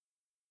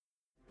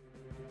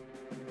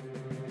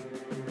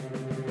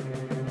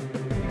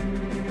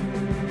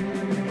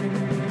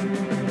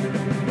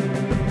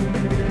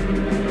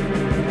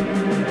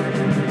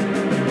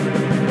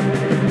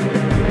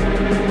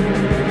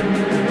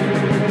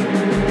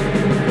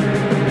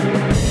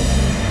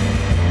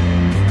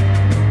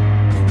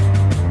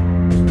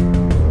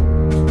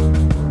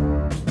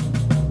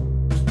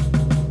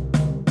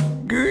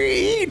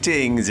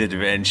Greetings,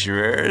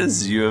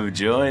 adventurers. You have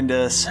joined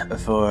us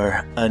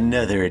for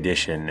another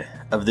edition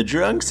of the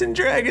Drunks and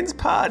Dragons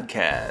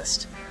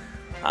podcast.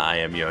 I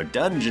am your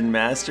dungeon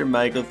master,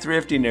 Michael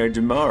Thrifty Nerd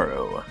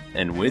Tomorrow,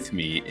 and with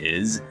me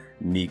is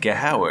Nika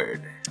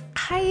Howard.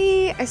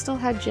 Hi, I still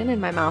had gin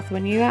in my mouth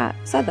when you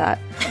said that.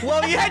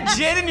 Whoa, you had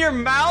gin in your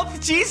mouth?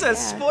 Jesus,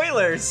 Yeah.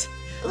 Spoilers.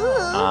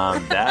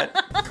 That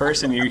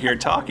person you hear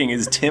talking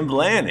is Tim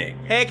Lanning.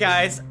 Hey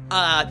guys,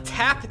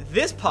 tap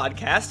this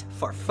podcast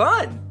for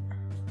fun.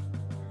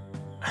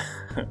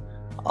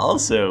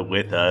 Also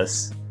with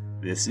us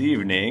this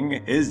evening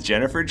is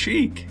Jennifer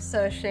Cheek.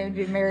 So ashamed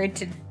to be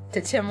married to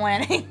Tim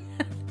Lanning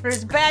for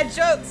his bad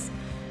jokes.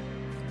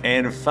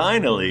 And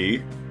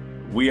finally,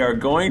 we are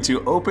going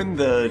to open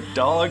the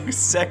dog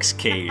sex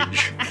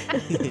cage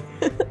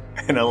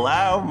and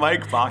allow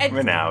Mike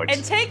Bachman out.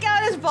 And take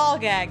out his ball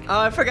gag. Oh,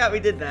 I forgot we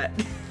did that.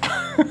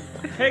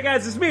 Hey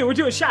guys, it's me. We're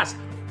doing shots.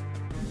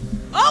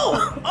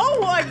 Oh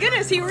my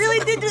goodness, he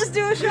really did just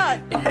do a shot.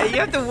 Hey, you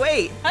have to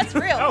wait. That's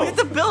real. Oh.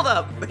 It's a build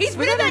up. He's been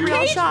Was in that that a real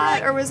cage for, shot,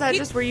 like, or was that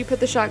just where you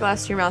put the shot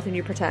glass to your mouth and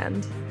you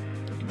pretend?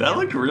 That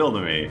looked real to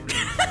me.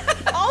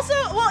 Also,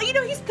 well, you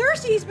know, he's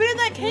thirsty. He's been in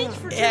that cage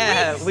for 2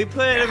 Yeah, weeks. we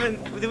put him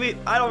in.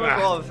 I don't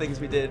remember all the things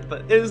we did,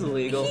 but it was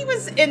illegal. He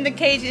was in the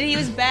cage and he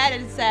was bad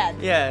and sad.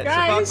 Yeah,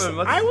 Guys, so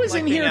Bachman, I was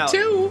in being here out.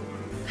 too.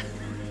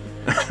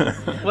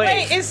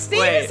 Wait, is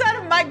Steve inside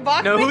of Mike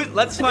Bachman? No,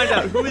 let's find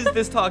out. Who is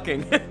this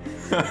talking?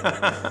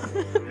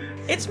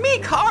 It's me,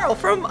 Carl,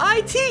 from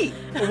IT.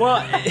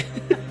 Well,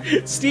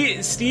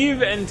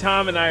 Steve and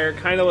Tom and I are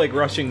kind of like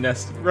Russian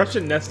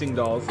nesting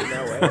dolls in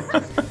that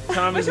way.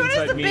 Tom is Which one is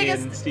inside the me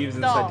biggest and Steve's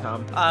doll?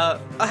 inside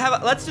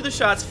Tom. Let's do the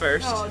shots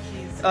first. Oh,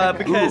 jeez.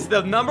 Because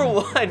the number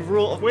one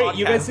rule of Wait,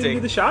 you guys didn't do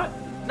the shot?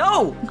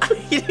 No!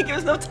 You didn't give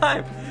us no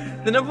time.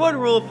 The number one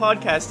rule of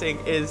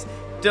podcasting is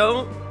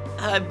don't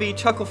be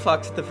chuckle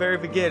fucked at the very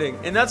beginning.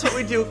 And that's what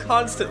we do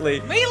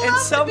constantly. We love and to be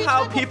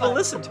somehow chuckle people fucked.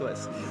 listen to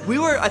us. We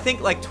were, I think,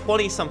 like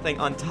 20-something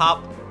on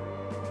top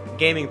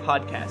gaming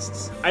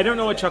podcasts. I don't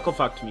know what chuckle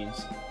fucked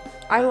means.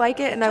 I like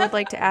it, and I would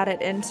like to add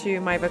it into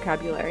my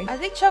vocabulary. I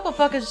think chuckle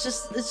fuck is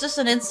just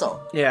an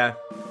insult. Yeah.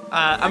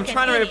 I'm Like an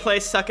trying to idiot.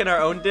 replace sucking our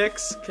own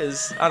dicks,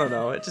 because, I don't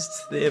know, it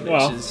just, the image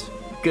Well. is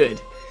good.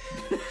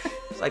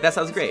 It's like, that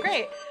sounds great.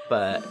 Great.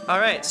 But,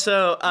 alright,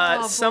 so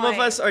some of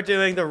boy. us are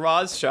doing the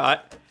Roz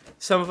shot.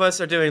 Some of us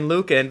are doing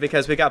Lucan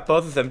because we got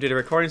both of them due to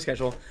recording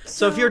schedule.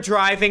 So if you're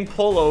driving,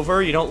 pull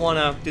over. You don't want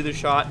to do the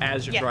shot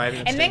as you're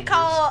driving. And then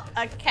call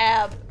a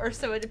cab or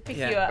someone to pick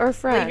you up. Or a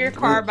friend. Leave your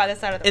car by the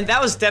side of the And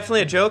that was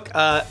definitely a joke.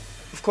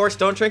 Of course,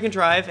 don't drink and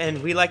drive,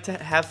 and we like to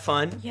have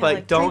fun, Yeah, but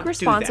like, don't Drink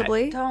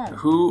responsibly. Don't.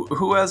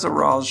 Who has a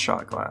Raw's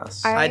shot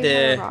glass? I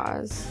did.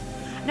 Roz.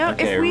 No,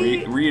 Okay,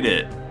 read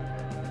it.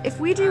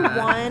 if we do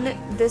one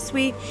this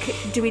week,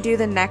 do we do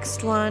the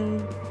next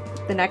one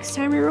the next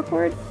time we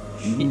record?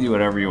 You can do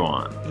whatever you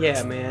want. do that.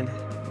 Yeah, man.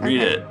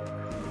 Read Okay. it.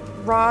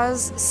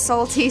 Roz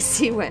Salty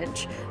Sea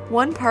Winch.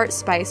 1 part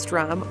spiced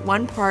rum,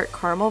 1 part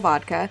caramel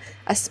vodka,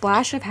 a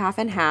splash of half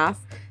and half,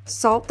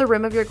 salt the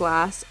rim of your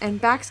glass,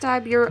 and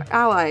backstab your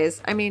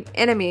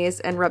enemies,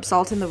 and rub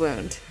salt in the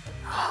wound.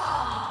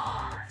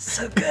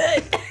 So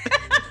good.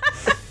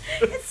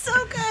 It's so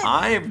good.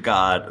 I've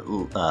got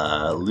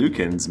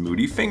Lucan's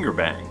Moody Finger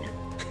Bang.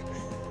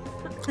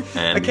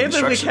 And I can't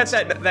believe we kept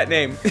instructions- that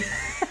name.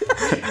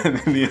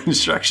 The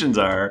instructions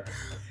are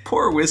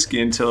pour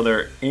whiskey until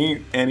there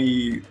ain't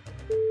any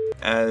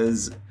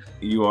as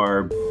you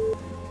are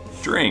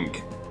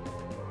drink.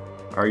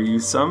 Are you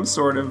some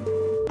sort of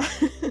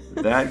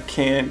that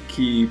can't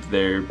keep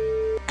their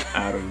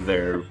out of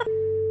there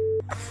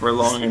for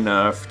long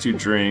enough to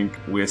drink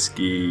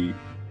whiskey?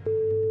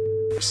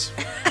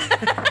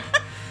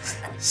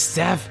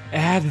 Steph,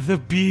 add the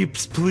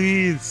beeps,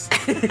 please.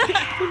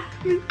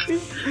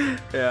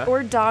 Yeah.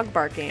 Or dog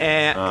barking.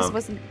 And,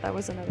 That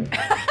was another.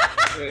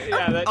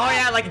 Yeah, oh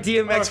yeah, like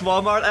DMX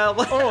Walmart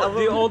album. Oh,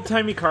 the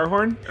old-timey car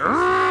horn?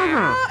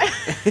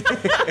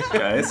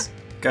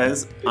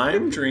 Guys,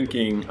 I'm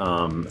drinking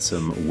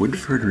some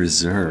Woodford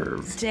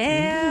Reserve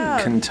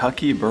Damn.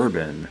 Kentucky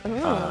bourbon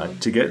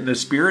to get in the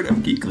spirit of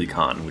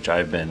GeeklyCon, which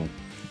I've been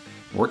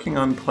working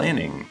on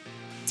planning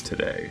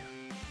today.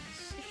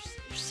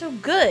 You're so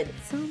good.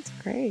 Sounds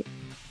great.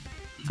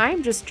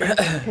 I'm just drinking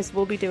because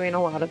we'll be doing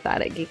a lot of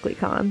that at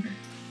GeeklyCon.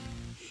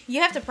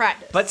 You have to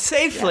practice. But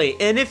safely,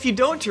 and if you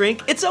don't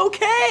drink, it's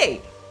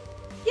okay.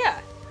 yeah.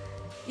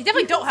 You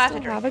definitely don't have to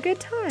Still drink. have a good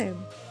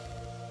time.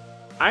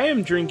 I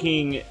am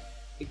drinking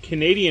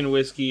Canadian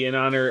whiskey in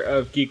honor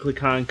of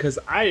GeeklyCon because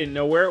I didn't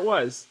know where it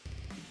was.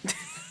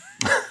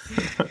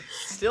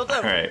 Still don't.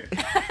 All right,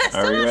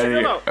 are we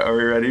ready? Are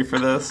we ready for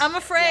this? I'm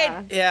afraid.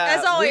 Yeah. Yeah,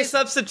 As always. we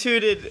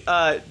substituted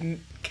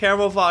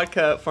caramel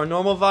vodka for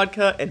normal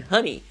vodka and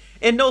honey.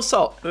 And no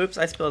salt. Oops,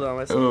 I spilled it on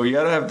myself. Oh, you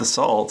gotta have the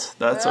salt.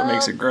 That's what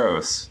makes it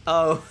gross.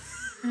 Oh.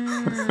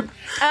 And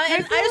I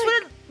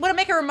just want to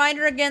make a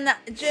reminder again that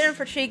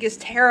Jennifer Cheek is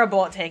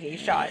terrible at taking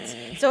shots.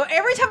 So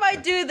every time I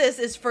do this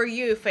is for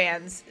you,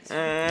 fans. It's for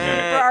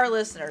our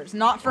listeners,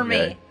 not for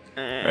Okay.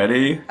 me.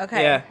 Ready?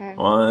 Okay. Yeah. Okay.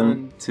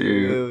 1,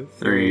 2,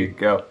 3,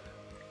 go.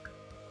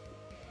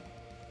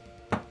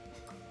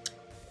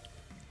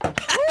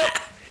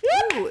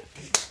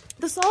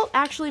 salt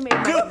actually made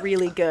mine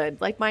really good.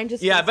 Like mine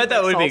just Yeah, I bet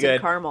that would be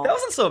good. Caramel. That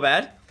wasn't so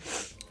bad.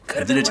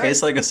 Did it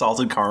taste like a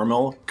salted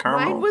caramel?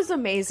 Mine was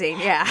amazing.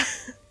 Yeah.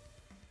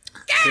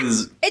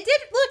 'Cause It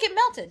did. Look, it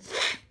melted.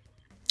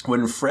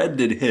 when Fred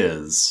did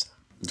his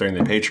during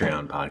the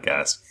Patreon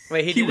podcast,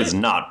 Wait, he did was it?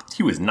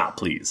 not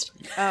pleased.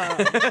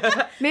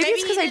 Maybe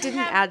it's because he I didn't didn't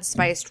have- add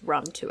spiced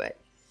rum to it.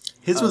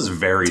 His was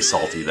very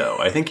salty though.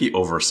 I think he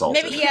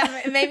oversalted.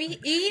 Maybe.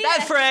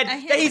 That Fred,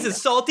 he's a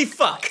salty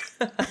fuck.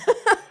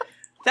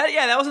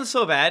 That wasn't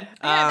so bad.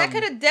 Yeah, that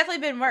could have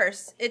definitely been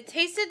worse. It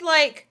tasted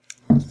like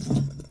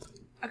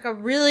a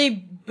really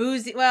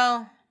boozy.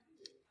 Well,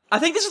 I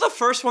think this is the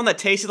first one that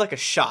tasted like a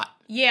shot.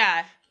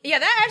 yeah,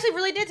 that actually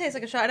really did taste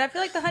like a shot. And I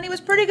feel like the honey was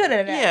pretty good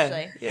at it.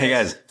 Actually, Hey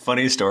guys,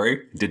 funny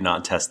story. Did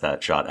not test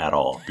that shot at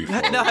all before.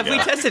 No, have we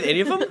tested any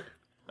of them?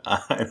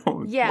 I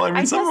don't. Yeah, well, I mean,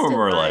 I some of them tested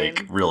were mine.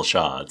 like real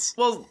shots.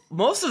 Well,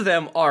 most of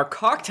them are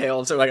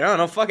cocktails. They're like, I don't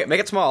know, fuck it, make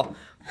it small.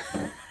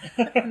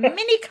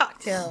 mini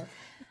cocktail.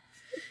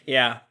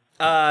 Yeah.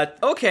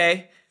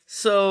 Okay.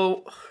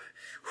 So,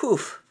 whew.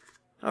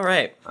 All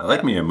right. I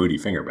like me a moody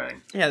finger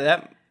bang.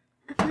 Yeah,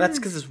 that's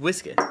because it's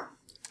whiskey.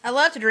 I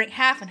love to drink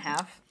half and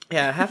half.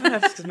 Yeah, half and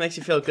half just 'cause it makes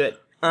you feel good.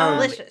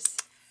 Delicious.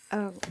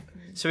 Oh.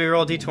 Should we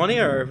roll D20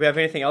 or do we have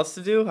anything else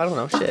to do? I don't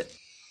know. Shit.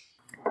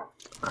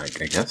 I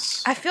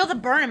guess. I feel the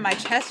burn in my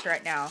chest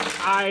right now.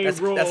 I That's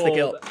rolled the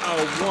guilt.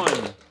 a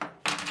 1.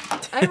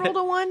 I rolled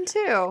a 1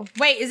 too.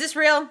 Wait, is this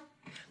real?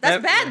 That's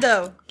Yep. bad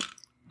though.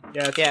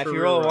 Yeah, it's Yeah, if you for-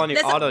 roll a 1, you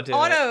That's an auto do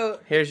auto-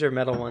 it. Here's your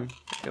metal one.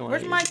 if you wanna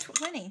Where's use my it.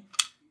 20?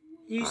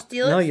 You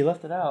steal it? No, you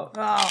left it out.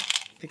 Oh.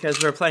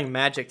 Because we're playing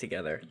Magic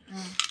together.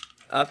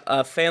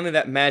 A family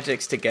that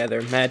magics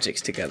together.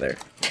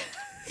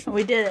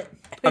 We did it.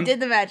 We did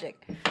the magic.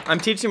 I'm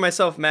teaching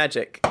myself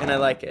magic, and I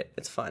like it.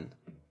 It's fun.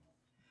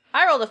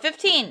 I rolled a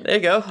 15. There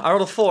you go. I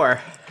rolled a 4.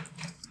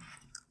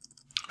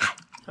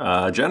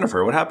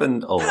 Jennifer, what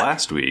happened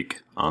last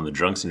week on the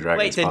Drunks and Dragons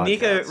Wait, did podcast?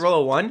 Nika roll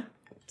a 1?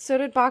 So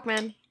did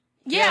Bachman.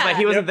 Yeah. But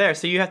he wasn't there,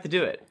 so you have to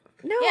do it.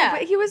 No, Yeah.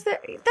 but he was there.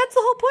 That's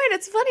the whole point.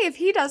 It's funny if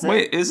he doesn't.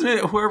 Wait, isn't it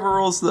whoever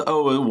rolls the...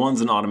 Oh, one's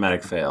an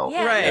automatic fail.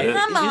 Yeah, Right.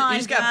 come on, You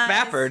just got guys.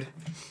 bappered.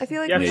 I feel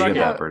like Yeah, we, Yeah, fuck you should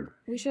get have, bappered.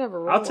 we should have a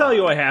roll. I'll tell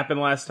you what happened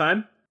last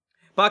time.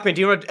 Bachman,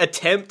 do you want to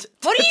attempt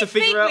What do to you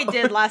think figure we out?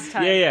 did last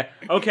time? Yeah.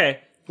 Okay.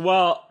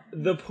 Well,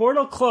 the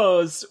portal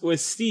closed with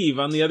Steve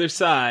on the other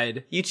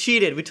side. You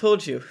cheated. We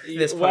told you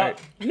this Well,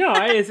 part. no,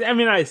 I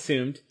mean, I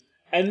assumed.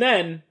 And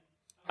then,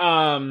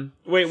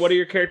 wait, what are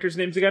your characters'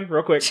 names again?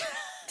 Real quick.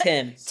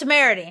 Tim.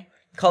 Temerity.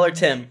 Color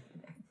Tim.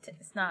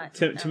 It's not.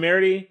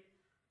 Temerity,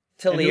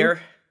 Talir.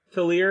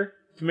 Talir,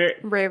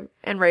 Rave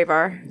and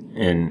Ravar.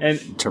 And And-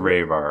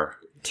 Taravar.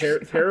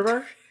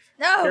 Teravar?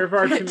 No.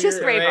 Teravar, Tamir.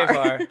 Just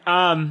Ravar.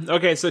 Ravar.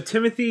 Okay, so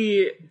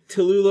Timothy,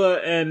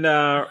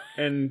 Tallulah,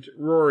 and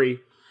Rory.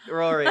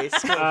 Rory.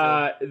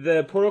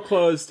 The portal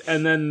closed,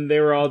 and then they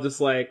were all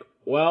just like,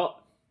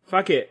 "Well,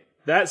 fuck it,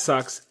 that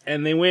sucks,"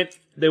 and they went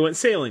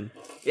sailing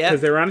Yeah.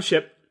 because they were on a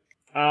ship.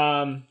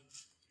 And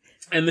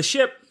the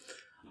ship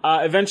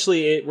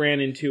eventually it ran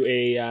into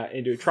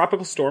a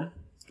tropical storm.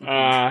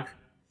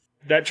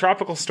 That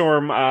tropical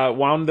storm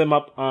wound them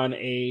up on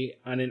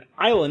an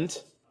island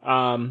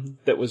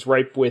that was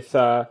ripe with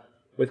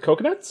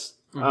coconuts,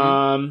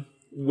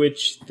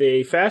 which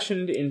they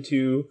fashioned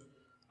into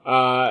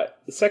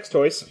sex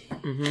toys,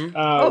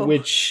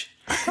 which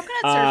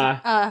Coconuts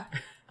are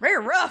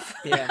very rough.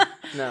 Yeah.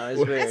 No, it's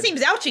weird. That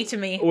seems ouchy to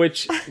me.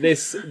 which they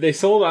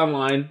sold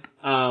online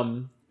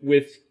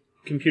with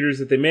computers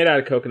that they made out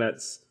of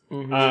coconuts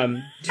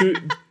to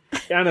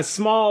on a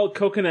small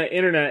coconut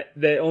internet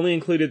that only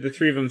included the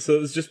three of them. So it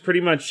was just pretty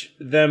much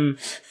them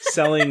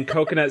selling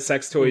coconut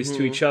sex toys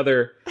to each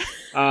other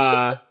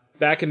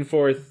back and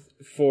forth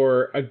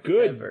for a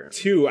good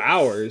 2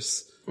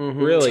 hours,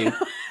 really.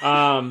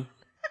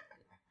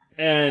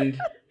 And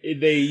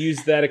they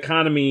used that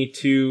economy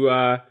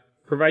to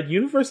provide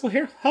universal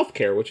health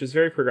care, which is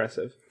very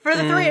progressive For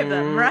the three of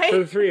them, for right?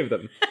 the three of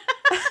them.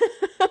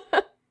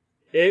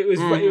 It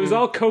was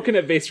all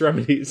coconut based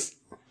remedies.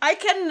 I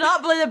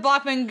cannot believe that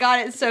Bachman got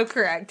it so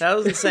correct. That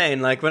was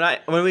insane. Like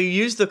when we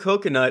used the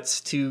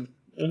coconuts to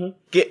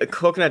get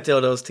coconut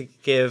dildos to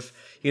give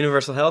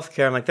universal health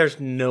care, I'm like, there's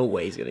no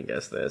way he's gonna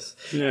guess this.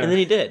 Yeah. And then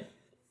he did.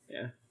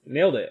 Yeah,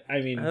 nailed it. I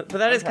mean, But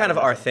that is kind of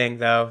our thing,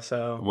 though.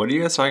 So. What are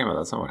you guys talking about?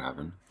 That's not what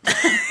happened.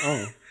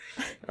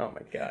 Oh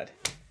my god.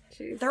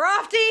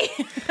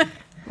 Throfty!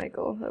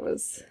 Michael, that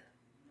was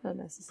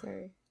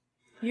unnecessary.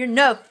 You're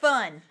no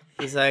fun.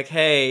 He's like,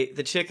 hey,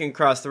 the chicken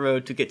crossed the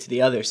road to get to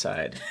the other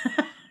side.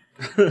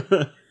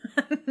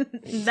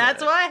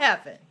 That's what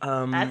happened.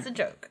 That's a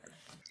joke.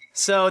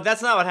 So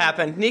that's not what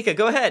happened. Nika,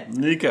 go ahead.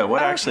 Nika,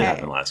 what actually Okay.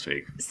 happened last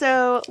week?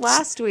 So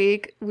last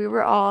week we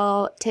were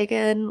all taking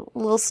a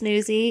little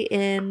snoozy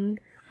in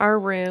our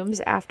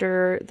rooms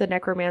after the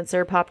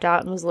necromancer popped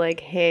out and was like,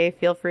 hey,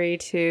 feel free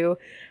to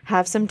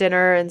have some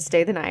dinner and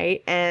stay the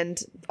night.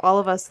 And all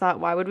of us thought,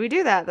 why would we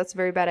do that? That's a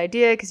very bad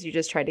idea because you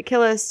just tried to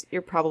kill us.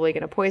 You're probably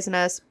going to poison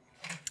us.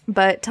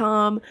 But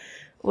Thom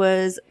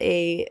was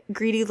a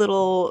greedy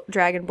little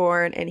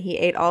dragonborn, and he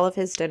ate all of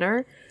his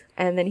dinner,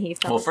 and then he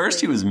fell Well, first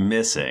he asleep. was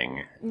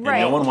missing, Right.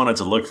 and no one wanted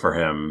to look for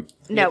him,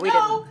 No, we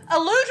No, didn't.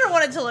 Aludra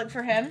wanted to look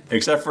for him.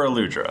 except for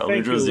Aludra.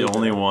 Thank Aludra you, was the Aludra.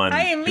 only one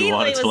I who immediately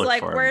wanted to was look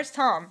like, for him. "Where's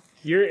Tom?"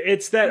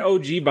 It's that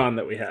OG bond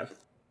that we have.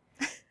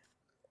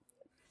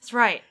 That's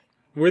right.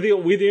 We're the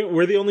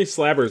only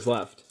slabbers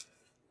left.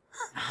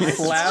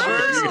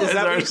 Slabbers? Is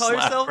that what you call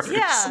yourselves?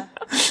 Yeah,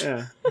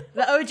 Yeah.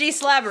 the OG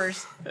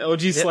slabbers. OG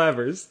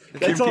slabbers.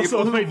 That's Can also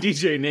people- my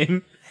DJ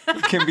name.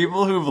 Can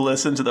people who've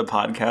listened to the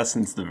podcast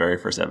since the very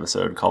first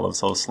episode call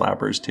themselves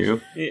slappers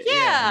too?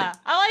 Yeah,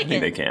 I like I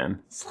think they it. can.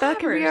 That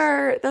could be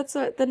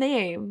the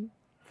name.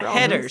 For all the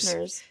Headers.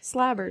 listeners.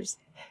 Slabbers.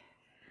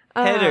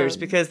 Headers,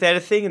 because they had a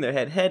thing in their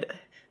head.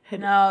 No,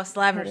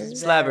 slabbers.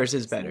 is better. Slabbers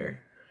is better.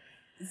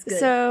 Good.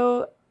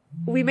 So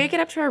we make it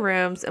up to our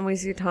rooms and we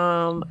see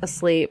Tom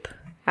asleep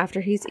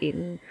after he's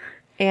eaten.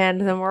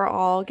 And then we're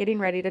all getting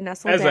ready to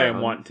nestle As down. I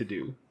am wont to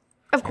do.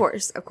 Of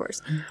course.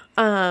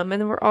 And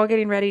then we're all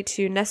getting ready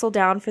to nestle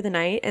down for the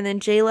night. And then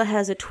Jayla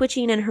has a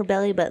twitching in her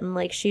belly button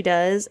like she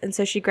does. And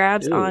so she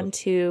grabs Ew.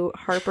 onto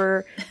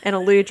Harper and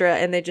Aludra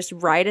and they just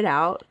ride it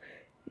out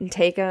and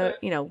take a,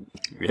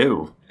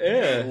 Ew.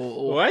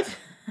 What?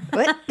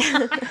 what?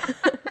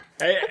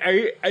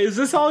 Is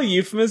this all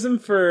euphemism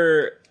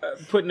for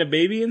putting a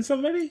baby in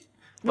somebody?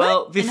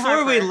 Well, In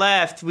before we Harper.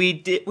 left,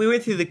 we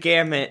went through the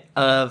gamut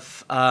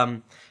of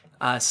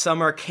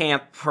summer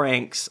camp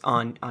pranks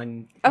on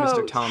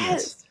Mr. Thomas.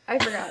 Yes. I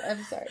forgot.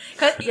 I'm sorry.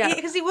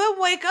 Because he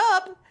wouldn't wake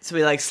up. So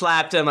we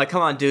slapped him,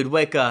 come on, dude,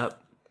 wake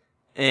up.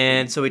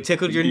 And so we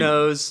tickled your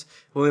nose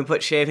when we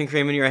put shaving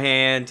cream in your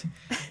hand.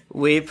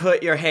 We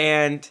put your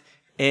hand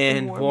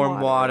in warm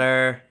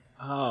water.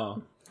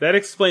 Oh. That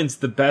explains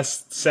the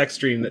best sex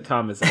dream that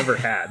Tom has ever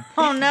had.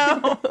 Oh no.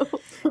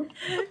 Tom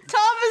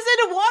is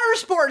into water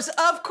sports,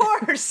 of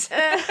course.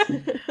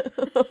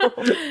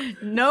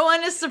 No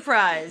one is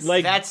surprised.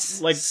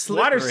 That's like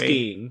slippery. water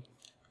skiing.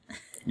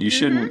 You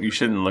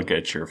shouldn't look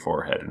at your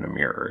forehead in a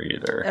mirror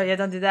either. Oh yeah,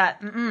 don't do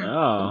that. Mm-mm.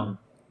 Oh.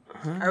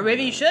 Or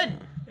maybe you should.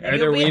 Are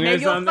there Maybe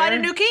wieners you'll on find there?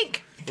 a new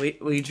kink.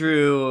 We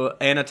drew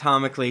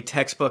anatomically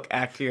textbook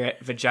accurate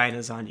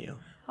vaginas on you.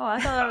 Oh, I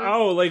thought that was...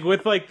 Oh, like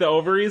with like the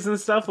ovaries and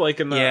stuff, like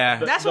in the Yeah.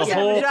 That's the what's in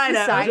a whole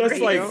vagina. Side just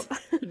for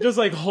like just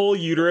like whole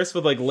uterus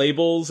with like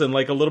labels and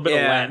like a little bit of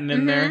Yeah. Latin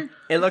in there.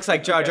 It looks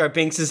like Jar Jar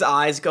Binks'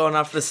 eyes going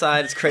off to the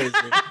side. It's crazy.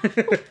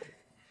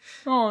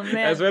 Oh man.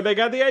 That's where they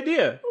got the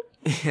idea.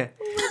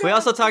 We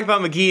also talked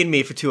about McGee and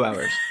me for 2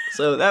 hours.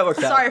 So that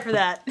worked out. Sorry for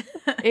that.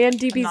 And I'm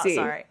DBZ. not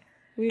sorry.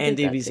 We And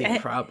did that DBZ, too. You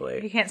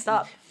probably. can't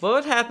stop. What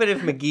would happen if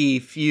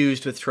McGee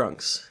fused with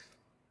Trunks?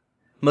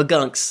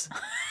 McGunks.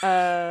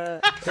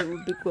 It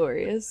would be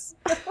glorious.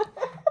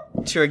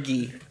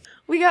 Churgi.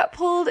 We got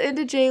pulled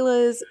into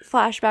Jayla's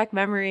flashback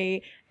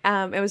memory.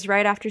 It was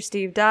right after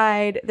Steve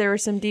died. There were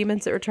some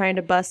demons that were trying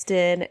to bust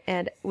in,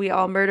 and we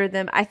all murdered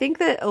them. I think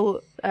that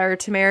our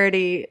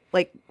temerity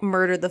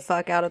murdered the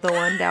fuck out of the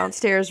one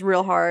downstairs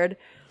real hard.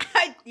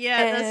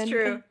 Yeah, that's And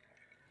true.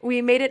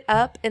 We made it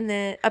up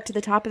up to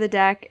the top of the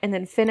deck, and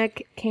then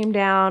Finnick came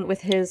down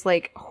with his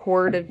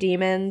horde of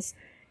demons.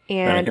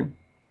 And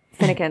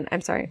Finnegan,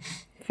 I'm sorry,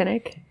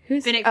 Finnick.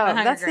 Who's Finnick from the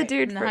Hunger that's the Games-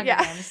 dude from the from Hunger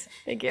yeah. Games.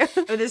 Thank you.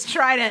 With his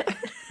trident.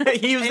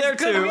 He was there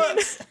Good too.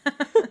 looks.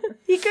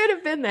 He could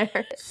have been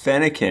there.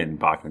 Fennekin,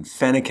 Bachman.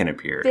 Fennekin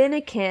appeared.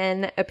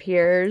 Finnegan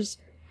appears,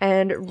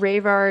 and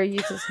Rayvar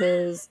uses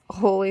his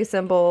holy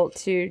symbol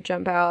to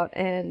jump out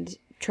and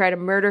try to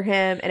murder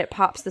him, and it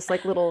pops this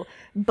little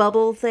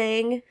bubble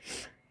thing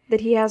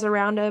that he has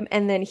around him,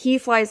 and then he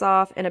flies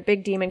off, and a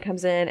big demon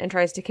comes in and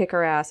tries to kick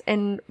our ass.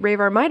 And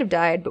Rayvar might have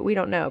died, but we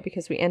don't know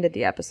because we ended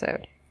the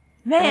episode.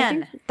 And I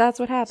Man. think that's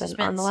what happened on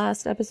Suspense. the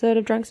last episode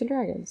of Drunks and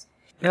Dragons.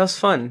 That was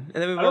fun.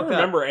 And then we woke don't up.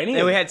 remember any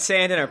And of we it. had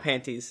sand in our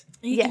panties.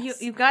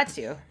 Yes. You've got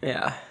to.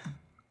 Yeah.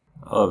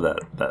 I love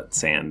that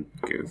sand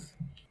goof.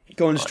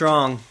 Going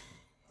strong.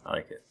 I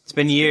like it. It's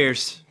been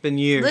years.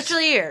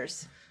 Literally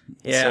years.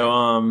 Yeah.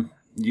 So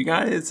you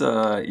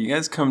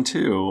guys come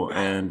to,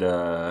 and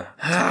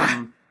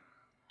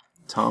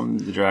Thom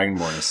the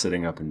Dragonborn is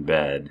sitting up in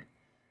bed.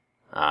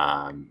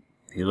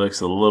 He looks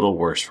a little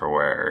worse for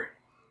wear.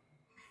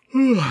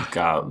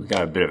 got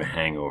a bit of a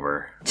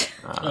hangover.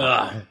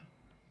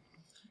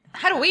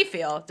 How do we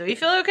feel? Do we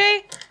feel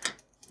okay?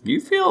 You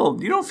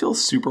don't feel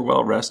super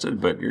well rested,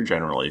 but you're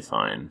generally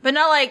fine. But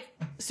not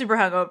super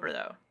hungover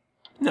though.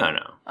 No.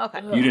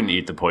 Okay. You didn't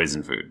eat the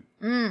poison food.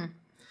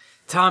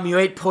 Tom, you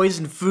ate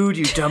poison food,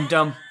 you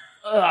dum-dum.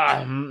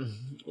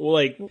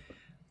 It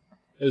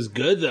was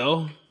good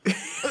though.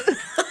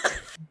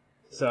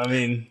 So I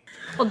mean,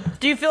 Well,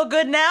 do you feel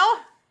good now?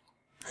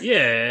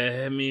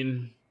 yeah, I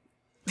mean,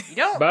 You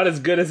don't. about as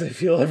good as I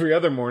feel every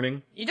other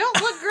morning. You don't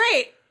look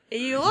great.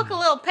 You look a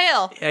little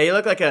pale. Yeah, you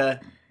look like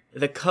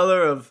the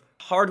color of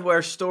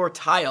hardware store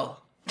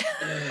tile.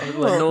 Of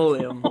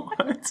linoleum.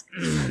 What?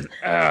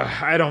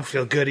 I don't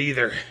feel good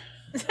either.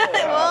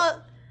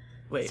 Well,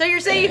 Wait. so you're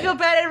saying you feel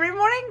bad every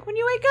morning when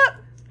you wake up?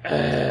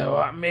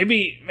 Well,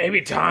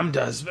 maybe Tom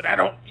does, but I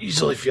don't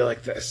usually feel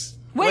like this.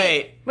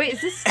 Wait. Wait,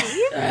 is this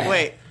Steve?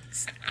 Wait.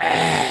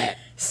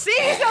 See,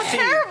 you sound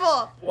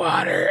terrible.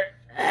 Water.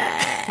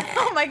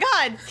 Oh my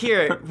god.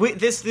 Here,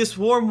 this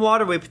warm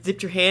water we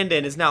dipped your hand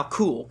in is now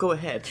cool. Go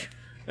ahead.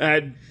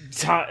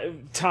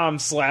 Tom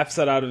slaps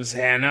that out of his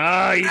hand.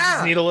 Oh, you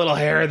just need a little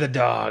hair of the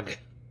dog.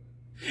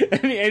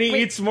 And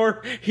he eats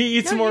more. He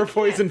eats more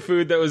poison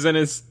food that was in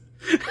his.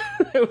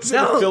 It was in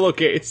a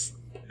pillowcase.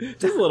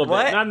 Just a little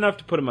bit, not enough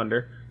to put him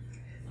under.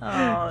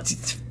 Oh,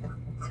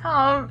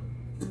 Tom.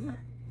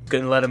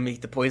 Gonna let him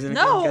eat the poison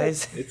again,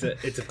 guys? It's a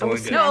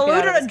boiga. No,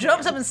 Eludra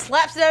jumps up and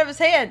slaps it out of his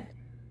hand.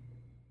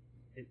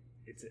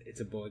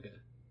 It's a boiga.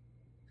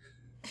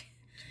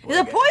 It's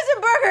a poison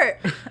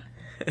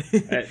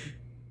burger.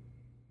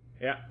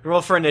 Yeah.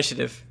 Roll for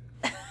initiative.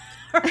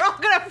 We're all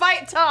gonna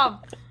fight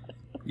Tom.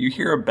 You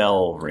hear a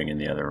bell ring in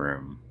the other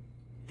room.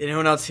 Did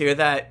anyone else hear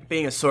that?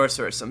 Being a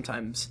sorcerer,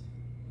 sometimes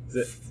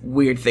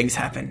weird things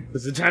happen.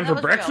 Is it time for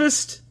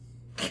breakfast?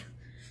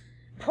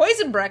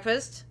 Poison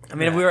breakfast. I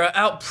mean, if we were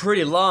out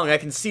pretty long, I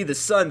can see the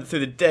sun through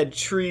the dead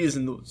trees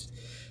and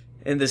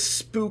the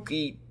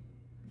spooky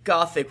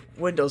gothic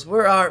windows.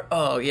 Where are...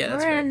 Oh, yeah,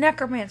 that's We're right. in a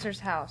necromancer's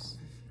house.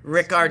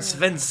 Rickard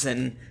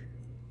Svensson.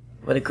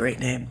 What a great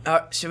name.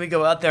 Should we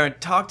go out there and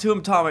talk to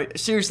him, Tom?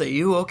 Seriously, are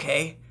you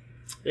okay?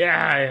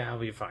 Yeah, I'll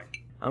be fine.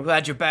 I'm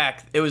glad you're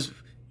back. It was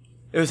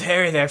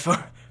hairy there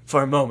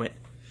for a moment.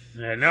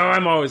 Yeah, no,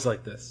 I'm always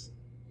like this.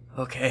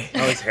 Okay.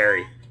 Always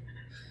hairy.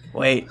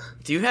 Wait,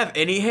 do you have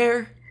any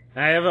hair?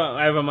 I have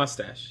a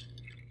mustache.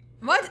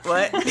 What?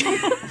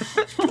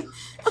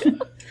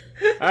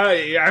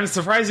 I'm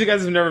surprised you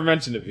guys have never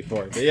mentioned it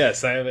before, but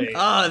yes, I have a...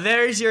 Oh,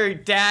 there's your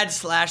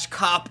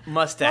dad/cop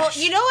mustache.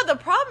 Well, you know what the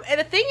problem... And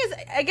the thing is,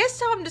 I guess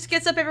Tom just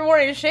gets up every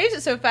morning and shaves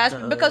it so fast,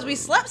 but because we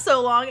slept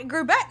so long, it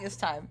grew back this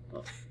time.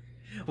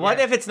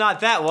 What if it's not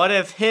that? What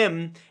if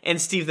him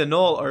and Steve the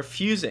Knoll are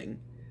fusing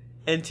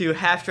into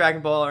half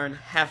Dragon Ball and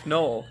half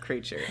Knoll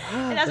creature?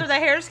 And that's where the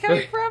hair's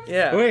coming from?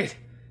 Yeah. Wait,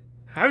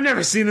 I've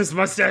never seen this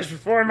mustache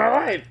before in my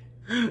life.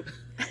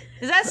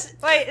 Is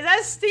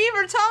that Steve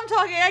or Tom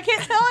talking? I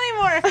can't tell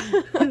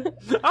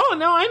anymore. Oh,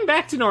 no, I'm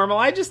back to normal.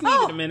 I just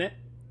needed a minute.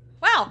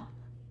 Wow.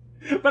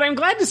 But I'm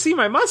glad to see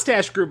my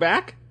mustache grew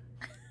back.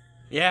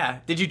 Yeah.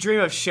 Did you dream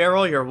of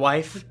Cheryl, your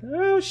wife?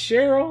 Oh,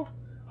 Cheryl,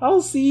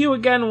 I'll see you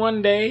again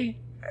one day.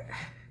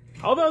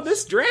 Although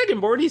this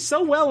Dragonborn, he's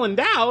so well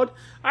endowed,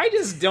 I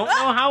just don't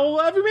know how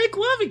we'll ever make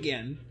love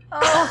again.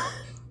 Oh.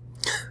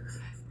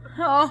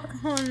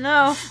 Oh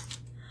no.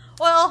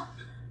 Well,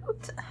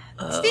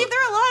 Steve,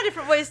 there are a lot of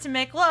different ways to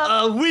make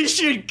love. We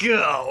should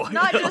go.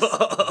 Not just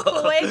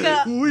wake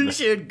up. We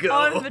should go.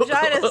 On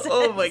vagina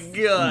Oh my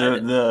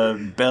god.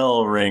 The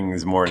bell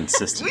rings more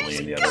insistently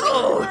in the other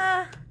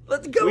room.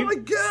 Let's go, oh my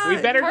god.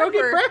 We better go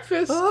get Harper.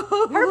 breakfast.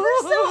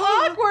 Harper's so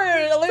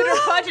awkward. Eludra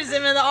punches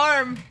him in the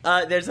arm.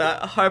 There's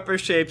a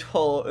Harper-shaped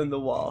hole in the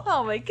wall.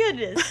 Oh my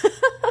goodness.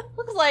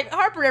 Looks like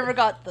Harper never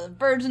got the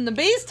birds and the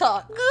bees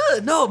talk.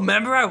 No,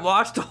 remember I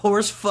watched a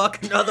horse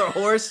fuck another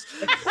horse?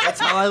 That's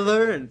how I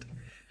learned.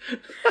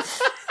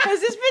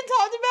 Has this been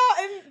talked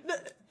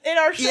about in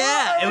our show?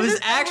 Yeah, Or it was this-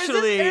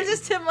 actually... Or is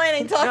this Tim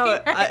Lanning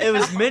talking? No, it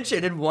was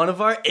mentioned in one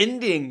of our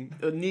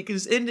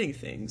Nika's ending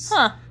things.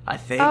 Huh. I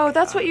think. Oh,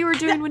 that's what you were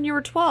doing when you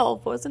were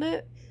 12, wasn't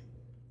it?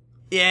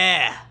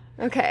 Yeah.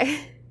 Okay.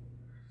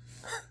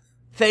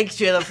 Thanks,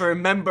 Jayla, for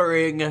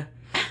remembering.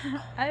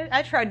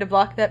 I tried to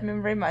block that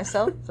memory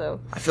myself, so...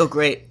 I feel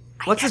great.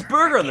 What's this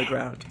burger on the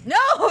ground? No!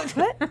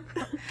 What?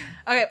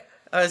 Okay,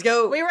 Let's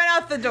go. we run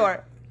out the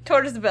door,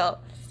 towards the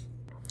bell.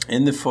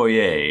 In the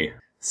foyer,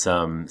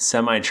 some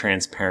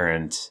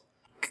semi-transparent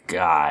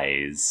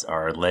guys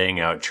are laying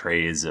out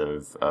trays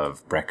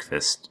of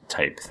breakfast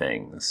type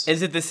things.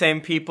 Is it the same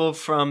people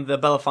from the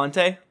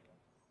Belafonte?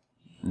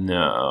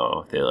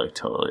 No, they look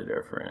totally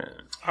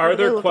different. Are What do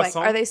they there look like? croissants?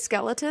 Are they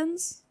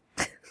skeletons?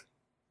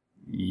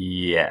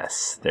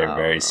 Yes, they're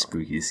very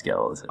spooky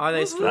skeletons. Are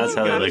they That's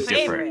how they look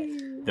Favorite.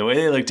 different. The way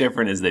they look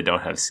different is they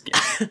don't have skin.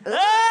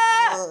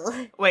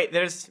 Wait,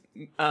 there's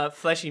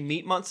fleshy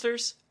meat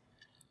monsters?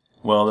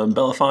 Well, in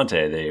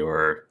Belafonte, they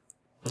were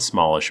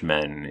smallish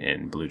men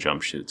in blue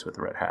jumpsuits with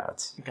red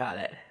hats. Got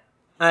it.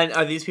 And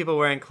are these people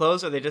wearing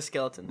clothes or are they just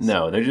skeletons?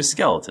 No, they're just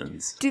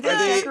skeletons. Do they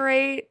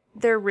decorate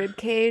their rib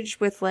cage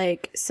with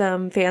like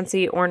some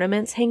fancy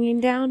ornaments hanging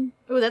down?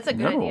 Ooh, that's a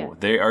good idea. No,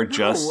 they are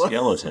just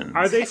skeletons.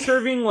 Are they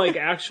serving like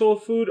actual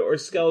food or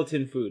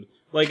skeleton food?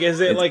 Like, is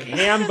it like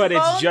ham, but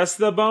it's just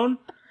the bone?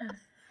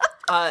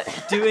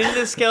 Do any of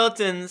the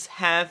skeletons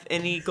have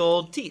any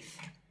gold teeth?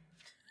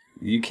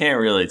 You can't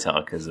really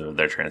tell because of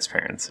their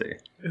transparency.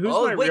 Who's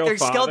my wait, real they're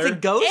father? skeleton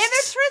ghosts? And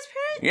they're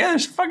transparent? Yeah,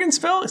 there's fucking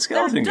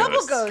skeleton Double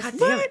ghosts. ghosts. God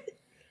damn it.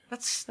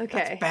 That's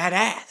Okay.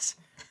 badass.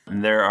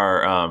 And there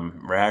are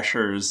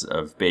rashers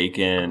of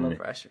bacon. Love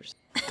rashers.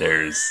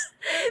 There's.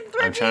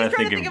 I'm trying to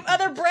think of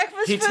other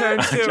breakfast He food.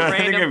 turned to a trying to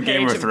think random of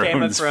Game page of of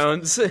Game of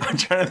Thrones. Thrones. I'm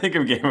trying to think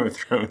of Game of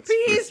Thrones.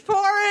 Peas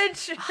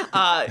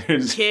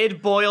porridge.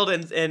 Kid boiled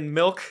in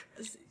milk.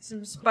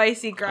 Some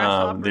spicy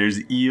grasshopper.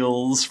 There's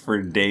eels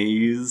for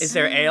days. Is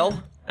there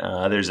ale?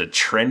 There's a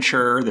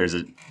trencher. There's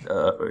a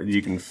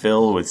you can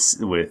fill with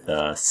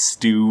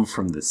stew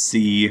from the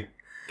sea.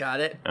 Got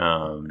it.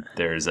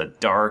 There's a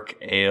dark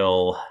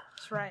ale.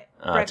 That's right.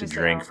 To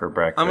drink for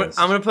breakfast.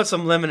 I'm gonna put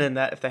some lemon in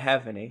that if they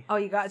have any. Oh,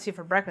 you got to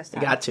for breakfast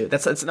time. You got to.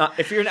 It's not.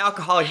 If you're an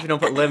alcoholic, if you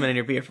don't put lemon in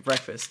your beer for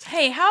breakfast.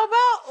 Hey, how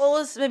about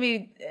let's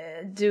maybe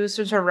do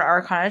some sort of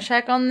Arcana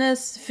check on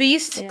this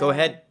feast? Yeah. Go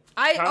ahead.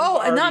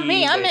 Not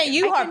me. I meant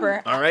you,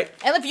 Harper. All right.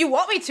 And if you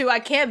want me to, I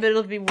can, but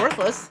it'll be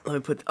worthless. Let me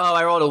put.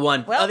 I rolled a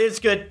 1. Well- It's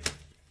good.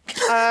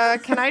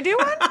 Can I do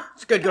one?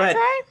 It's good. Go ahead.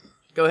 Try?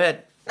 Go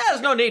ahead. No,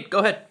 there's no need. Go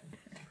ahead.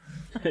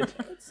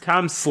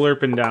 Tom's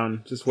slurping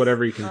down just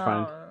whatever you can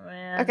find.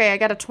 Man. Okay, I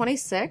got a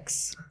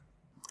 26.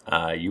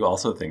 You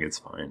also think it's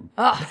fine.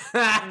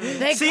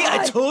 See,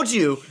 I told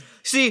you.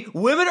 See,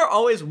 women are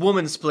always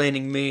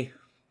woman-splaining me.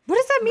 What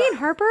does that mean,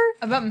 Harper?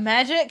 About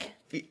magic?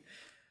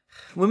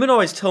 Women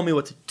always tell me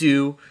what to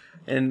do,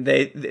 and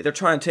they're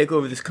trying to take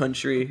over this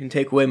country and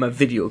take away my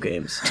video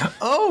games.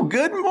 Oh,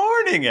 good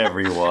morning,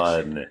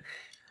 everyone.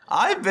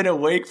 I've been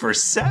awake for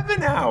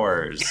 7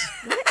 hours.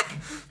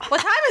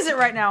 What time is it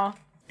right now?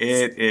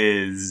 It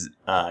is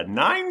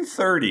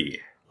 9:30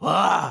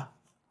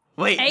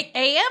 Wait, 8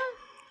 a.m.?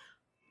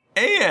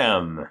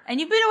 a.m. And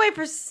you've been away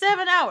for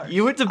 7 hours.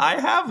 you went to... I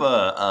have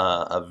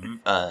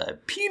a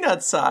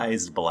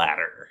peanut-sized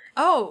bladder.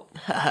 Oh.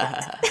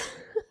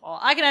 Well,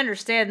 I can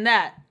understand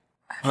that.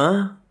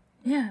 Huh?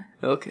 Yeah.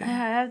 Okay. I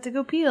have to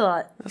go pee a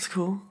lot. That's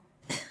cool.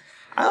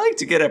 I like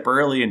to get up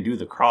early and do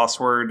the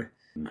crossword.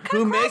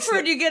 Who makes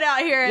Crossword you get out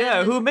here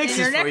Yeah, who makes in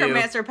your this for you?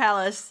 necromancer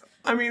palace?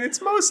 I mean,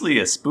 it's mostly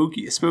a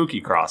spooky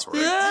crossword. Do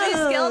these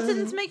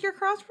skeletons make your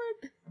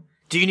crossword?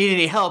 Do you need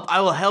any help?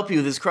 I will help you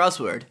with this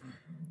crossword.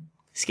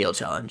 Skill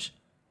challenge.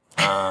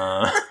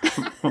 7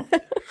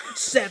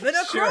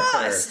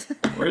 across. Sure.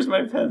 Where's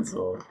my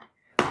pencil?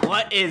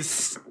 What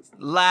is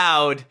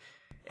loud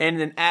in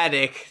an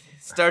attic?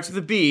 Starts with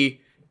a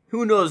B.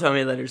 Who knows how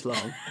many letters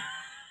long?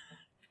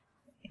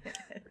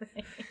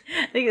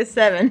 I think it's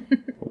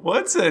 7.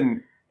 What's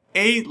an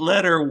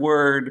 8-letter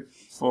word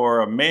for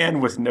a man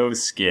with no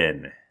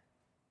skin?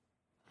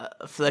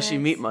 A fleshy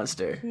meat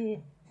monster.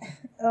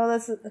 I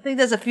think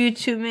that's a few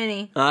too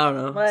many. I don't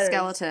know. letters.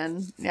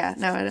 Skeleton. Yeah,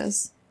 no, it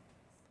is.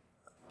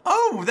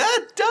 Oh,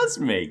 that does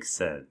make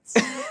sense.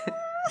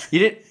 You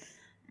didn't...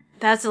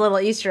 That's a little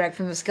Easter egg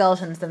from the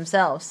skeletons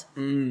themselves.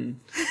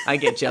 I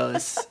get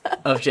jealous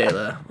of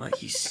Jayla. I'm like,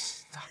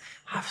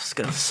 I was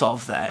gonna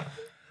solve that.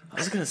 I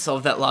was gonna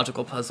solve that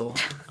logical puzzle.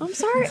 I'm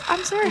sorry,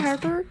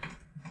 Harper.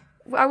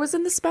 I was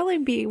in the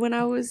spelling bee when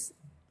I was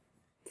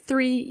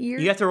 3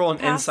 years. You have to roll an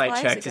past insight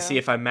lives check ago. to see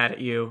if I'm mad at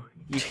you.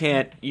 You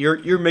can't.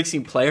 You're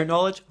mixing player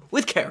knowledge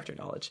with character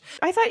knowledge.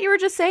 I thought you were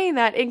just saying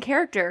that in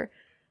character.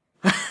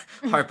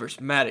 Harper's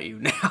mad at you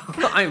now.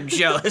 I'm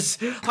jealous.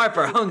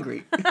 Harper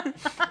hungry.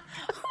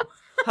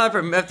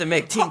 Harper have to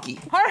make Tinky.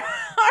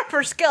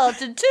 Harper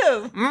skeleton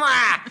too.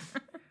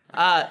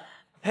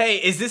 Hey,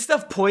 is this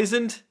stuff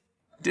poisoned?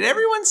 Did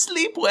everyone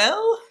sleep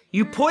well?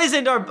 You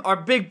poisoned our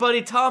big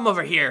buddy Tom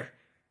over here.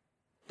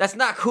 That's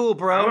not cool,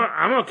 bro.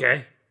 I'm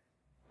okay.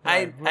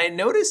 I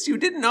noticed you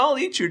didn't all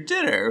eat your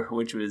dinner,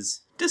 which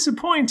was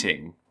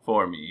disappointing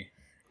for me.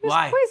 It was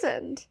Why?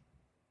 poisoned.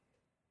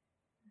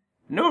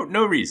 No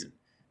reason.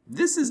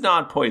 This is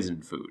not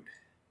poisoned food.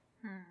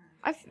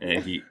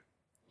 And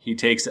he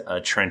takes a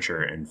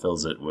trencher and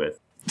fills it with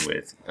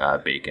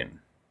bacon.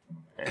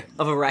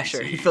 Of a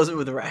rasher. He fills it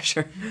with a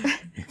rasher.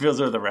 He fills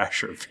it with a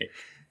rasher of bacon,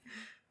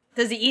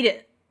 Does he eat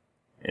it?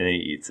 and he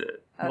eats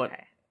it. What?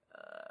 Okay.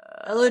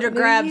 Eluder Maybe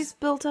grabs he's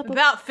built up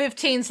about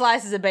 15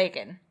 slices of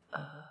bacon.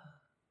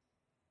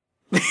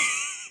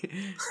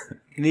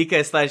 Nika /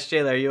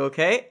 Jayla, are you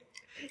okay?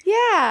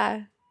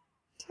 Yeah,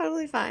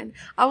 totally fine.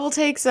 I will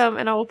take some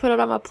and I will put it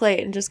on my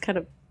plate and just kind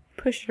of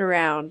push it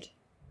around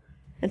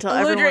until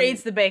Eluder everyone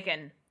eats the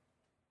bacon.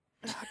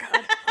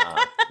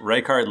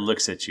 Rykard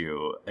looks at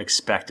you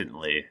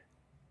expectantly.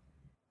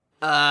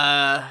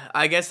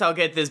 I guess I'll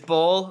get this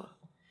bowl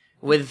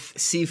with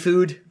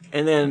seafood,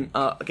 and then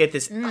get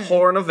this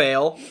horn of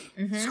ale,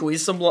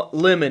 squeeze some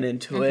lemon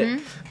into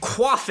it,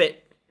 quaff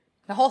it,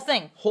 The whole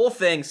thing.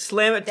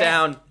 slam it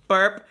down,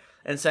 burp,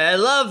 and say, I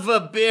love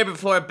a beer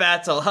before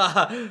battle.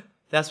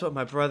 That's what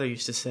my brother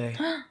used to say.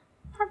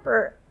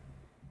 Harper,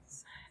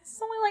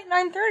 it's only like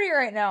 9:30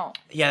 right now.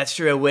 Yeah, that's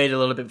true. I waited a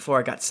little bit before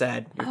I got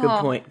sad. Good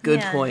point.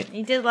 Good point.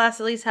 You did last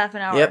at least half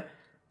an hour. Yep.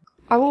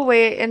 I will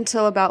wait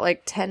until about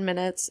like 10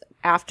 minutes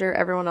after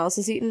everyone else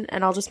has eaten,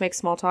 and I'll just make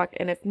small talk.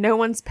 And if no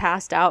one's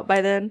passed out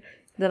by then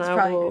That's I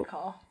probably a will. good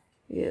call.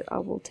 Yeah, I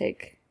will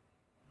take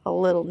a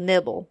little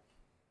nibble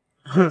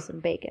of some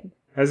bacon.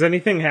 Has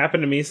anything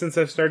happened to me since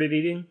I've started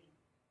eating?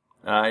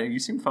 You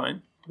seem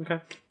fine. Okay.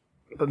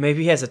 But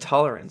maybe he has a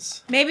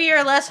tolerance. Maybe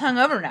you're less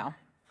hungover now.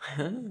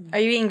 Are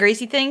you eating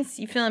greasy things?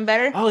 You feeling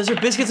better? Oh, is there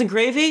biscuits and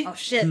gravy? Oh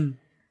shit.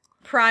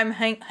 Prime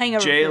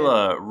hangover.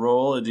 Jayla,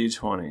 roll a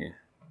d20.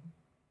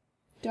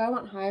 Do I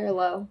want high or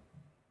low?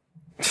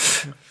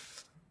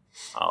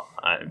 Oh,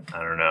 I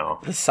don't know.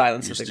 The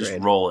silence of the Just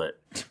grade. roll it.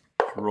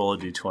 roll a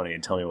d20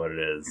 and tell me what it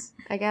is.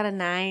 I got a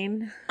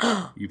 9.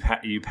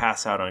 You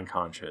pass out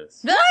unconscious.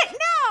 What?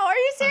 No, are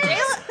you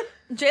serious?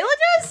 Jayla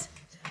does?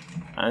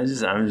 I'm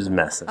just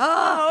messing.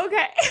 Oh,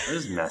 okay. I'm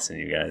just messing,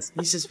 you guys.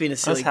 He's just being a I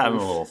was silly having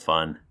goof. a little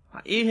fun.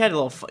 You had a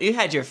little fun. You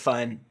had your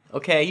fun.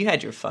 Okay, you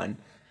had your fun.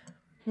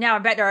 Now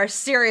we're back to our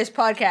serious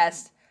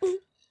podcast.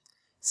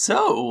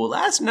 So,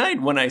 last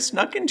night when I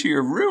snuck into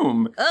your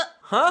room,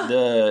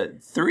 the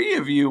 3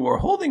 of you were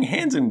holding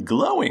hands and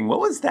glowing. What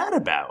was that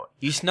about?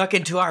 You snuck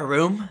into our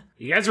room?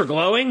 You guys were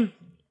glowing?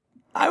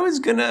 I was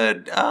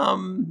gonna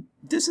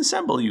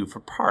disassemble you for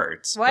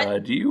parts, What?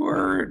 but you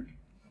were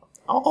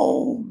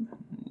all.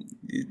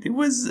 It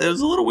was a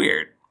little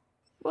weird.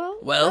 Well?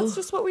 That's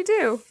just what we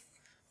do.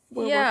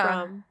 Where Yeah. we're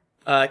from.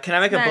 Can I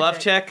make a bluff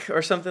check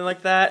or something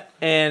like that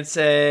and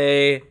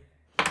say,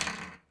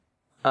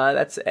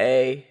 that's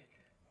a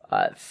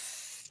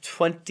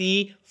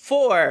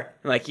 24.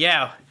 I'm like,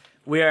 yeah,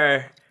 we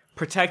are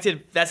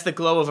protected. That's the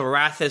glow of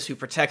Arathis who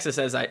protects us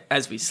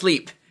as we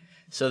sleep,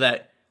 so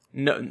that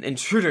no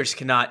intruders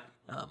cannot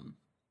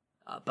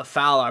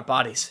befoul our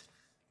bodies.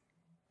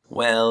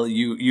 Well,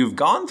 you've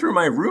gone through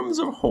my rooms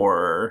of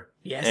horror,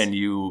 Yes. and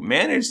you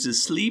managed to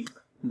sleep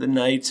the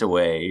night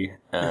away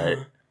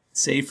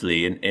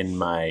safely in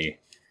my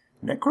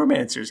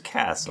necromancer's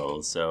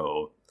castle.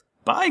 So,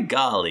 by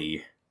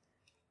golly,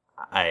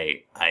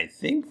 I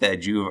think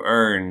that you've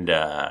earned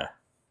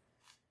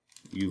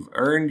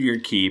your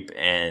keep,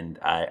 and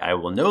I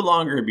will no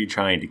longer be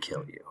trying to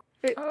kill you.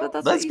 But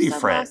that's Let's what be you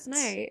said friends.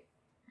 last night.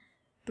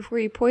 Before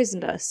you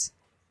poisoned us.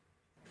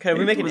 Can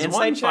we make It an was insight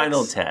one check?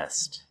 final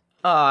test.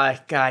 Oh,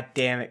 god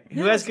damn it.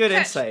 Who has good catch.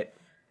 insight?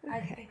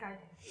 Okay.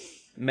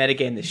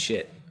 Metagame this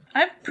shit.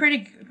 I'm pretty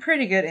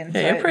good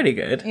insight. Yeah, you're pretty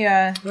good.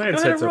 Yeah. My ahead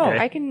insight's and roll.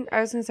 okay. I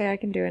was gonna say I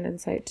can do an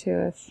insight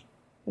too if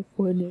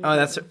we're new. Oh,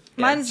 that's...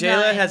 Mine's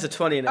Jayla 9. has a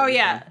 20 and Oh,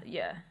 everything.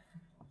 yeah.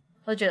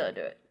 Let Jayla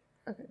do it.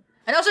 Okay.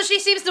 And also, she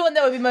seems the one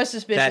that would be most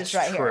suspicious That's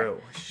right true.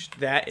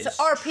 That is here.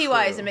 So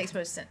RP-wise, true. it makes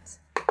most sense.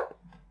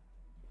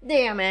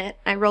 Damn it.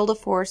 I rolled a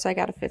 4, so I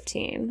got a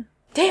 15.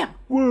 Damn.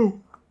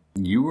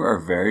 You are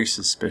very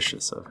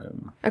suspicious of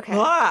him. Okay.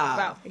 Wow.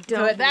 Wow. don't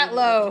Do it that believe it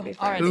low to be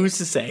fair. already. Who's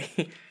to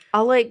say?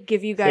 I'll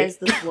give you guys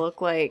this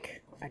look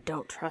like I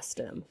don't trust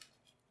him.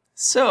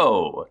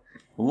 So,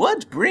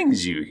 what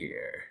brings you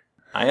here?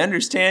 I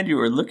understand you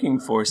are looking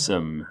for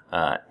some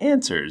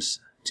answers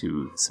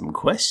to some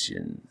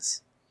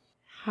questions.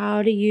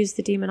 How to use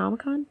the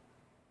Demonomicon?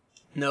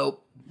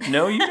 Nope.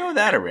 No, you know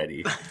that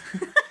already.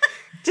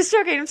 Just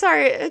joking. I'm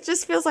sorry. It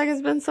just feels like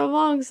it's been so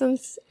long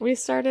since we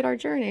started our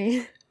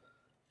journey.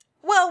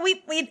 Well,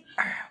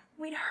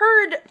 we'd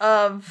heard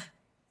of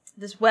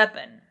this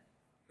weapon.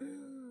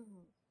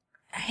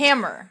 A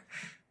hammer.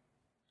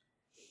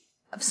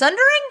 Of sundering?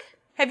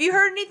 Have you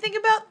heard anything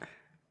about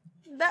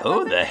that Oh,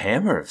 weapon? the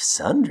Hammer of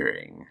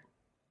Sundering.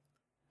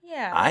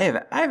 Yeah.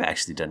 I've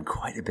actually done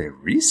quite a bit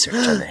of research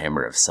on the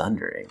Hammer of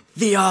Sundering.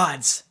 The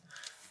odds.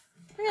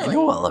 I Really?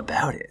 know all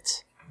about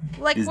it.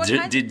 Like what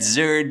kind Did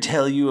Zerd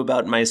tell you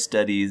about my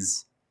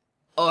studies?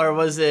 Or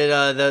was it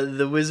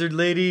the wizard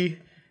lady?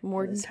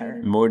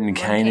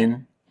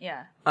 Mordenkainen?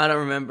 Yeah. I don't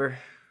remember.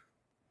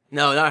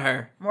 No, not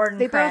her. Morden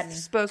They Cradden. both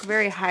spoke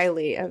very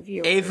highly of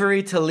you.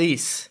 Avery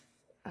Talise.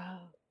 Oh,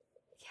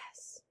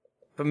 yes.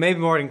 But maybe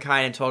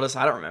Mordenkainen told us.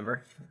 I don't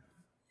remember.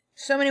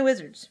 So many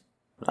wizards.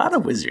 A lot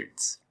of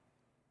wizards.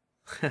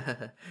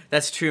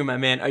 That's true, my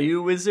man. Are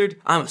you a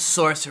wizard? I'm a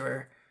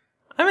sorcerer.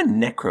 I'm a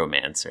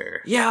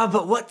necromancer. Yeah,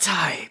 but what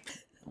type?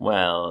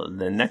 Well,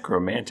 the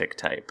necromantic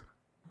type.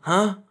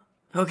 Huh?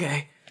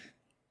 Okay.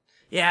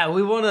 Yeah,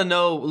 we want to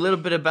know a little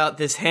bit about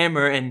this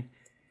hammer and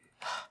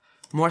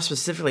more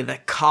specifically the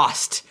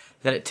cost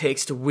that it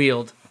takes to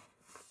wield.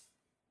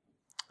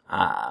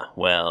 Ah,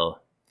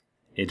 well,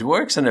 it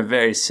works on a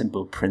very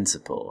simple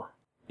principle.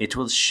 It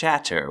will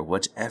shatter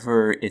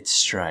whatever it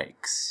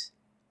strikes.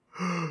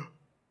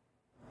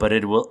 But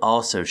it will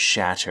also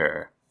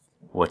shatter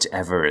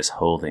whatever is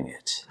holding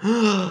it.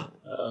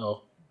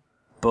 Uh-oh.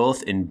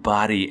 Both in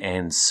body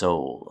and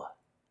soul.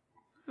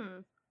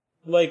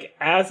 Like,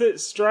 as it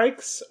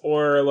strikes,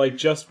 or, like,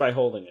 just by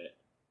holding it?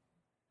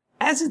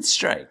 As it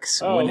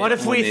strikes. Oh, What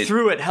if we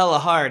threw it hella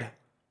hard?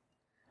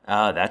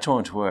 Ah, that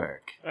won't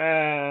work.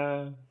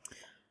 Uh,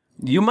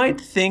 You might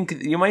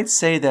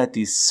say that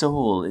the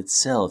soul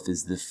itself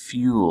is the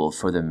fuel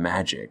for the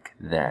magic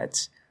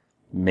that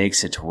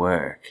makes it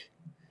work.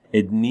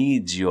 It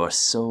needs your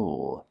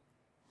soul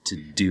to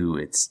do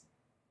its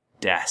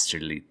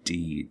dastardly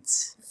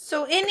deeds.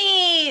 So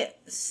any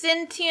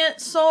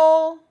sentient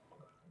soul?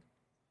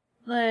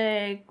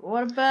 Like,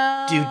 what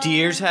about... Do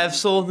deers have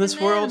souls in this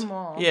an world?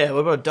 animal? Yeah, what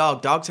about a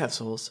dog? Dogs have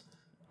souls.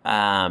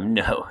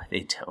 No,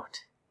 they don't.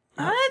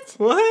 What?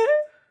 What?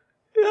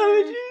 How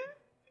would you?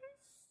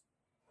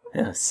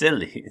 Oh,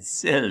 silly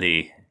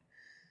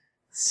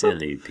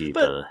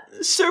people.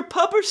 But Sir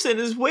Pupperson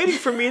is waiting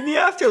for me in the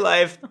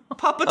afterlife.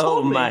 Papa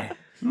told me.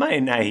 my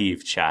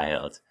naive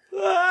child.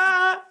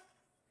 Ah,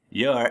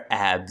 Your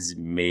abs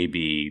may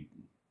be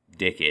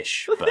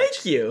dickish, well, but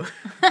thank you.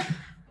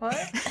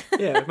 What?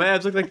 Yeah, my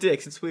abs look like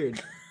dicks. It's weird.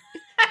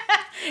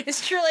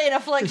 It's truly an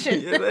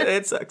affliction. Yeah,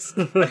 it sucks.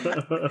 An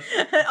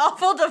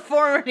awful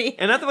deformity.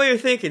 And not the way you're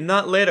thinking,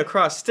 not laid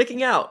across,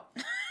 sticking out.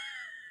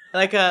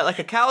 Like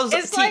a cow's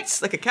It's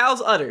teats, like a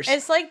cow's udders.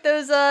 It's like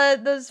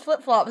those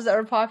flip-flops that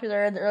were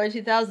popular in the early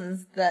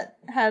 2000s that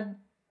had...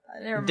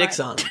 Never mind. Dicks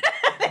on them.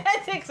 They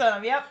had dicks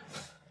on them, yep.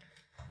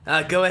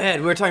 Go ahead,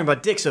 we were talking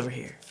about dicks over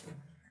here.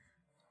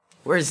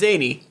 Where's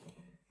Zany?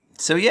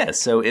 So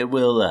it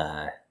will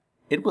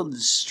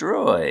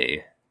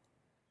destroy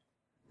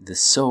the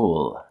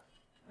soul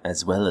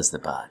as well as the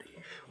body.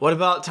 What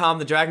about Thom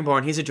the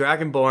Dragonborn? He's a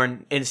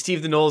Dragonborn, and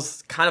Steve the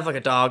Knoll's kind of like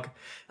a dog.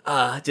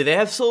 Do they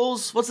have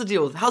souls? What's the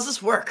deal? How's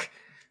this work?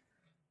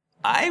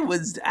 I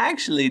was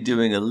actually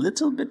doing a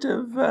little bit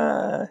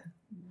of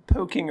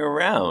poking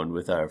around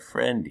with our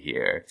friend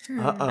here.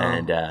 Uh-oh.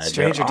 And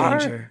Stranger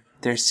danger.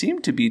 There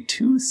seem to be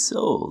 2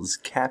 souls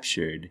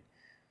captured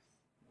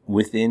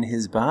within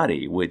his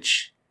body,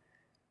 which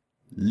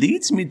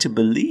leads me to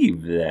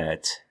believe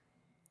that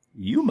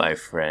you, my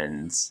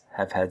friends,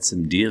 have had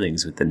some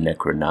dealings with the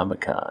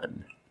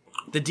Necronomicon.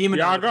 The demon.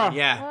 Yeah, I got-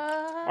 Yeah.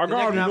 I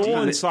got a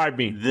hole inside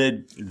me.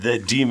 The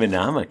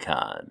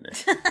Demonomicon.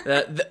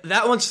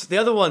 The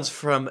other one's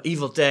from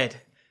Evil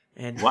Dead.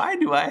 And Why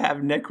do I have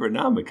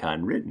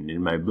Necronomicon written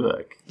in my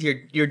book?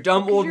 you're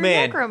dumb old You're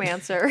man. a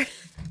necromancer.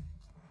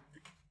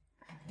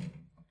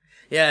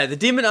 Yeah, the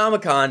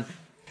Demonomicon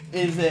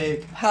is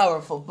a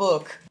powerful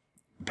book.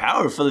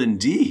 Powerful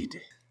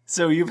indeed.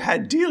 So you've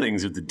had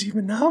dealings with the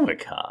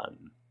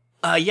Demonomicon.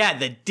 Yeah,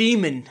 the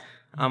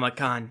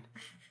Demonomicon.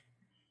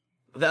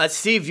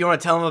 Steve, you want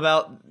to tell him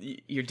about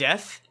your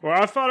death?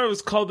 Well, I thought it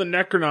was called the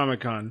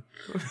Necronomicon.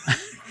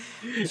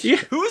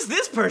 Who's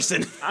this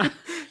person?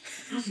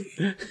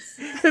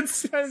 It's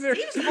Senator,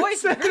 Steve's voice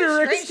is Senator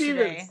very Rick strange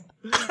today.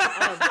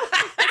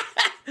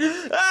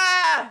 Stevens.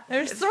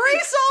 There's 3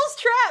 souls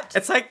trapped.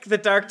 It's like the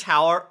Dark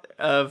Tower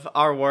of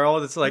our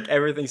world. It's like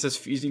everything's just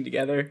fusing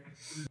together.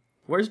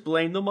 Where's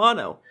Blaine the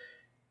Mono?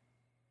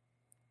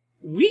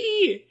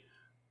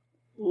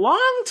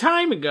 Long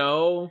time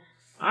ago,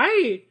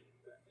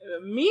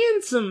 me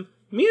and some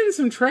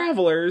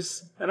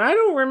travelers, and I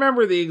don't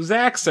remember the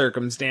exact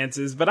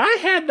circumstances, but I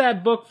had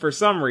that book for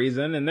some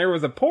reason, and there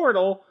was a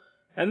portal,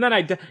 and then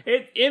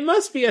it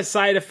must be a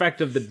side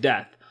effect of the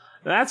death.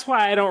 That's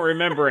why I don't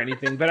remember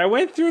anything, but I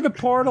went through the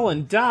portal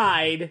and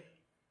died,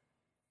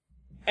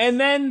 and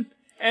then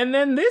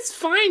this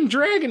fine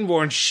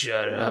Dragonborn,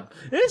 shut up,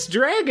 this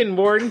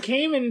Dragonborn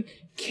came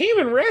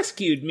and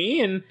rescued me,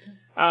 and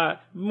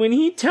when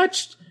he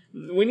touched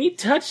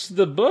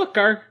the book,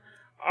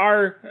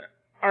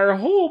 our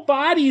whole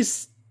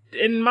bodies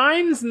and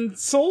minds and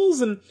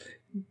souls, and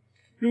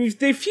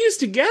they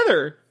fused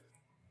together.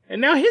 And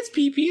now his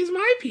pee-pee is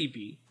my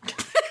pee-pee.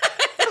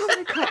 Oh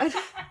my god.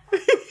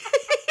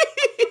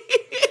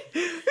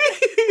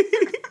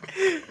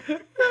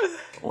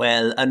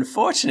 Well,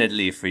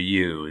 unfortunately for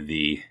you,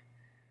 the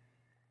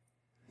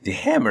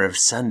Hammer of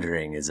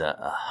Sundering is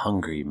a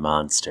hungry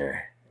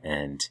monster,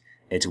 and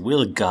it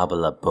will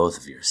gobble up both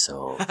of your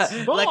souls.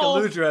 Like a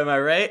Ludra, am I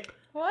right?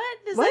 What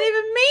does that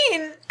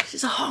even mean?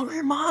 She's a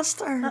hungry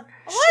monster.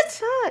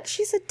 She's not.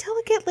 She's a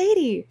delicate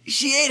lady.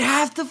 She ate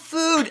half the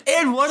food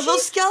and one of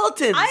those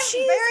skeletons.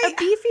 She's a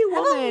beefy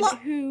woman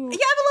who... You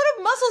have a lot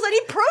of muscles. I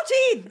need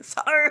protein.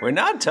 Sorry. We're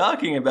not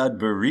talking about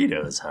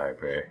burritos,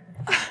 Harper.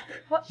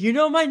 You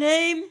know my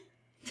name?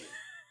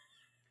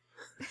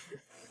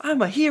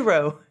 I'm a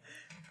hero.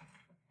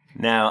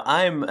 Now,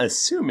 I'm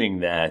assuming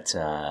that,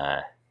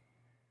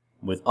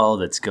 with all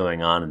that's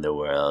going on in the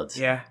world,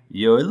 Yeah.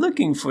 you're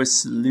looking for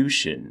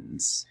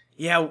solutions.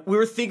 Yeah, we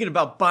were thinking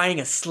about buying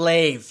a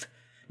slave.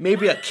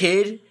 Maybe a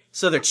kid,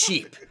 so they're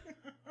cheap.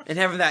 And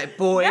having that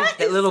boy, that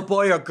little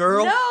boy or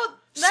girl, No,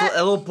 that...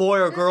 a little boy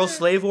or girl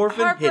slave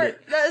orphan, Harper, hit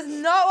it. that is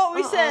not what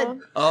we said.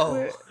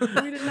 Oh.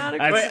 We did not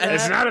agree with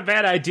It's that. not a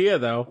bad idea,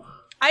 though.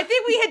 I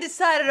think we had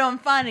decided on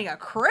finding a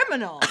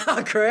criminal.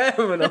 A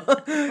criminal.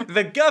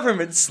 The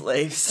government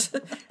slaves.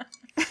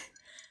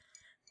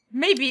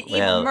 Maybe an evil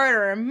Well-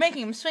 murderer and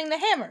making him swing the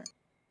hammer.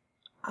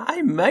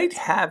 I might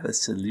have a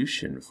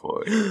solution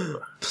for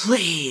you.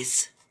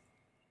 Please.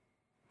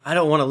 I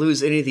don't want to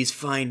lose any of these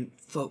fine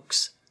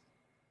folks.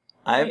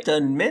 I've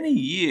done many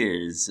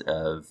years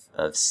of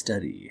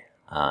study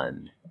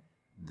on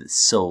the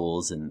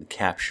souls and the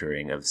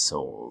capturing of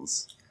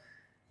souls.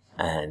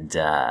 And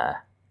I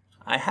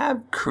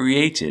have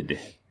created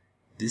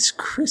this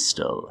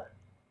crystal.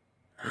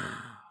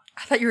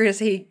 I thought you were going to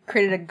say he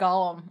created a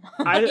golem.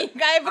 I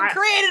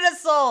created a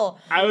soul.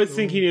 I was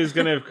thinking he was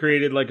going to have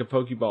created like a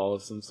Pokeball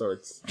of some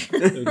sorts.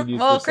 that we could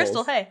use Oh, for crystal,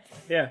 souls. hey.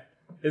 Yeah.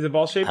 Is it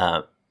ball shaped?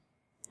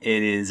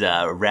 It is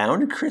a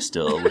round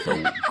crystal with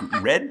a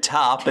red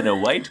top and a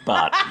white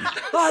bottom.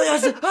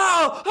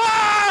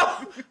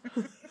 Oh!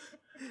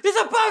 It's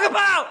a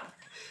Pokeball!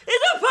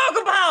 It's a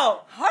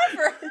Pokeball!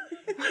 Harper.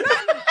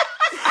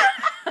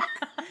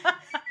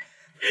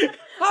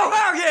 Oh,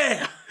 hell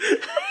yeah!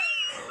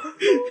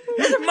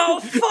 It's a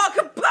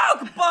motherfucking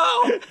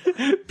Pokeball!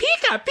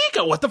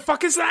 Pika! What the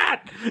fuck is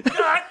that?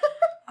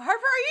 Harper, are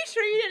you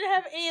sure you didn't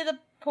have any of the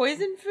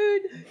poison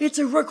food? It's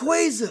a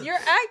Rayquaza. You're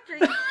acting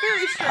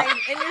very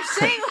strange, and you're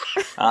saying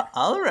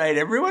All right,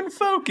 everyone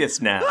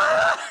focus now.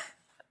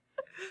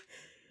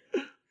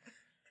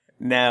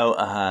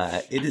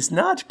 Now, it is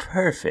not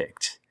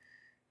perfect.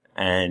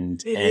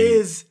 And It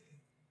is.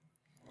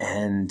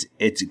 And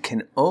it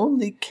can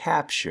only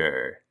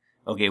capture...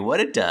 Okay, what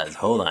it does...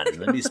 Hold on,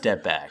 let me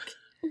step back.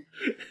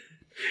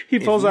 He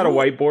pulls out a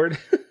whiteboard.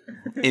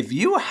 If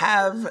you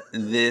have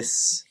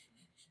this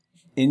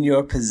in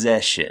your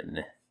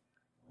possession,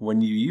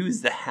 when you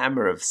use the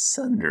Hammer of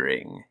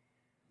Sundering,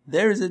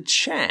 there is a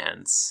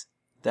chance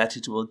that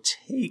it will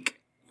take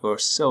your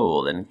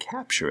soul and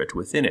capture it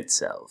within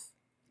itself,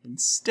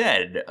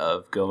 instead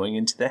of going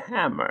into the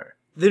hammer.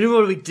 Then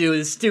what do we do with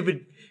this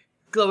stupid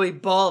glowy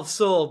ball of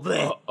soul?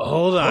 Blech.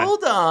 Hold on.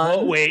 Hold on.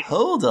 Oh, wait.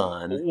 Hold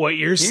on. What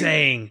you're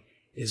saying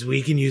is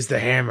we can use the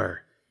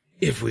hammer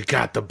if we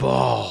got the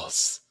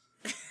balls.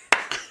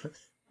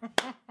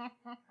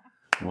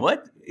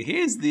 What?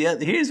 Here's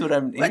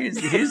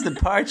the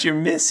part you're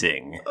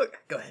missing. Okay,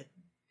 go ahead.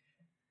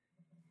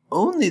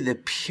 Only the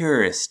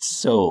purest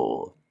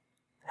soul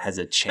has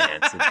a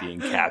chance of being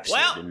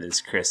captured in this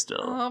crystal.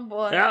 oh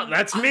boy. Well,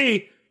 that's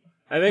me.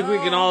 I think we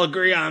can all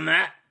agree on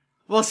that.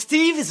 Well,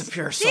 Steve is a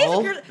pure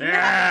soul. We know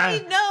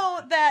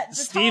that the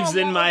Steve's tall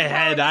in my woman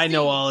head. part I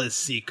know Steve. all his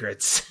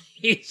secrets.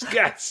 He's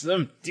got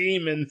some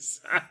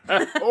demons.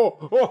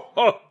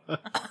 oh.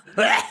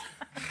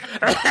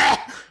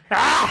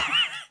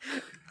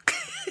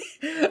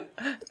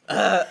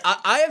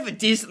 I have a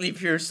decently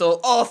pure soul,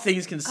 all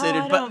things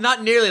considered, I but don't-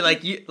 not nearly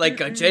like you, like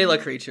a Jayla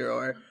creature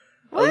or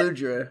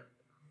Aludra.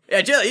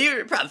 Yeah, Jayla,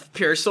 you're probably the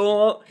pure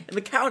soul in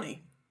the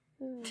county.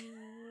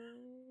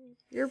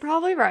 You're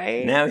probably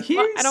right. Now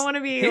here's I don't want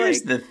to be here's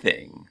like the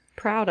thing.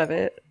 proud of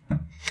it.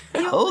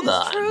 Hold It's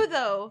on. true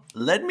though.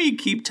 Let me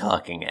keep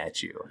talking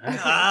at you.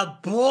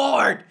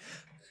 Bored.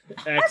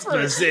 Calm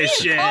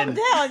Exposition.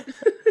 down.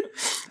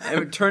 I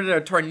would turn into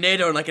a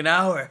tornado in like an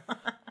hour.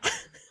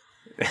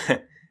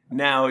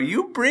 Now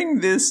you bring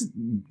this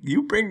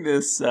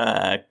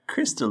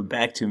crystal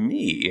back to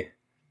me,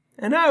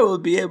 and I will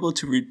be able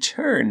to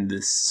return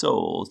this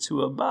soul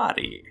to a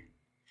body.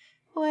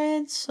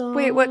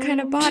 Wait, what kind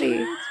of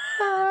body?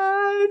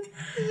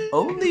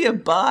 Only a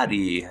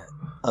body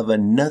of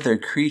another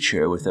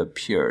creature with a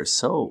pure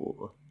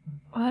soul.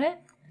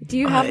 What? Do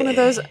you have one of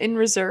those in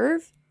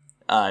reserve?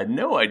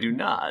 No, I do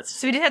not.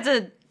 So we did have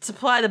to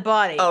supply the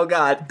body. Oh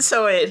God!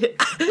 So wait,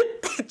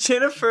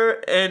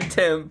 Jennifer and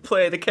Tim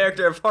play the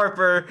character of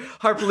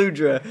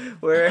Harpaludra,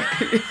 where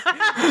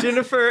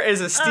Jennifer is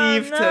a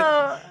Steve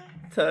to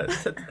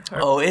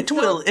Oh, it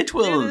will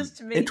this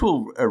to me. it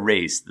will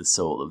erase the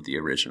soul of the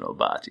original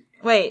body.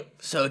 Wait.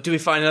 So do we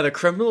find another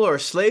criminal or a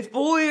slave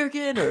boy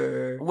again,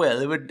 or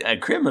Well, a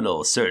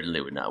criminal certainly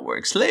would not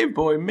work. Slave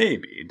boy,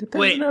 maybe. Depends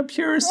Wait, on how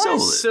pure his soul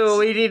is. so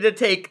we need to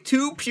take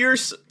two pure.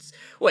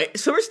 Wait,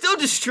 so we're still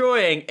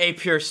destroying a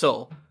pure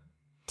soul?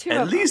 Two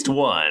At of them. least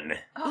one.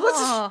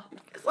 Oh,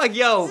 It's like,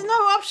 yo, there's no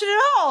option at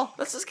all.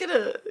 let's just get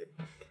a.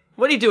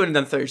 What are you doing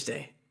on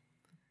Thursday?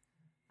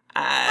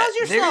 How's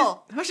your there is-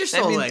 soul? How's your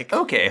soul like?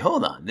 Okay,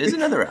 hold on. There's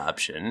another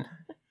option.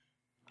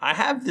 I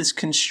have this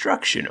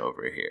construction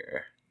over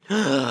here.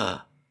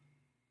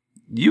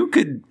 You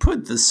could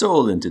put the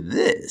soul into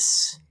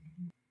this,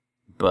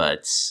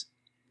 but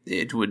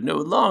it would no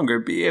longer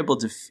be able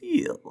to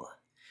feel.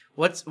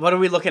 What are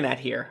we looking at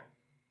here?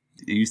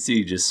 You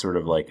see just sort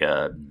of like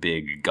a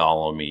big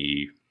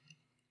golem-y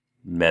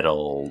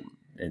metal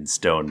and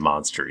stone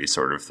monster-y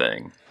sort of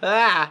thing.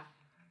 Ah,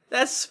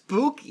 that's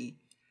spooky.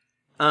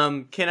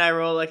 Can I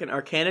roll like an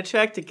Arcana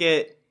check to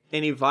get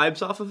any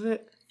vibes off of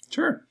it?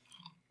 Sure.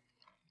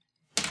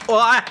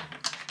 Well,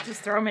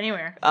 Just throw them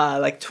anywhere.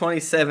 like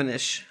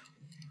 27-ish.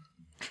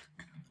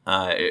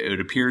 It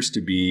appears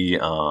to be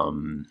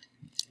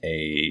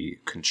a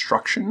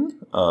construction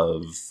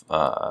of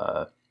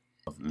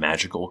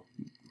magical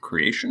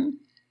creation.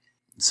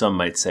 Some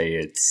might say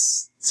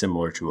it's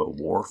similar to a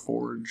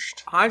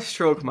warforged. I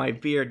stroke my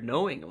beard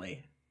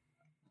knowingly.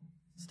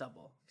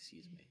 Stubble,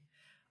 excuse me.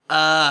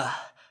 A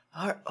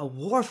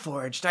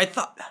warforged.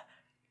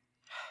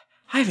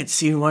 I haven't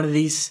seen one of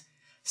these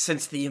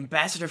since the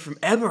ambassador from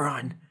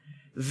Eberron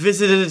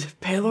visited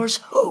Palor's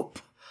Hope.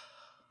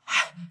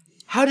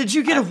 How did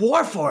you get a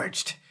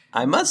warforged?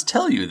 I must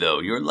tell you, though,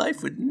 your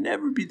life would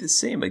never be the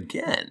same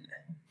again.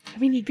 I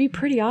mean, you'd be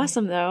pretty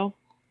awesome, though.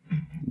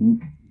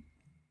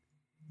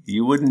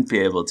 You wouldn't be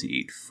able to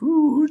eat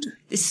food,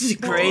 This is a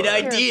great You're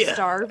idea.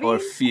 starving? or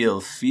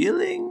feel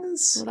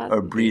feelings, Well, that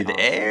or would be breathe awesome.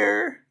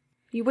 air.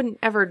 You wouldn't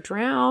ever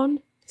drown.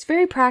 It's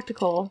very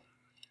practical.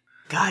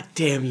 God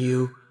damn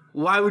you.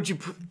 Why would you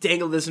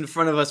dangle this in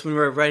front of us when we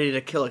were ready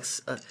to kill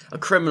a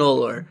criminal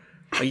or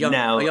a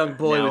young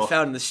boy we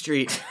found in the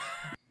street?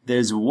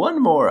 There's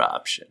one more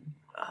option.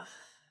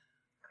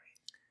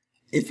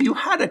 If you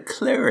had a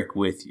cleric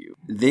with you,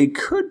 they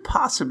could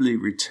possibly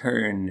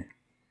return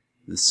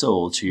the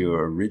soul to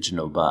your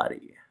original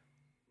body.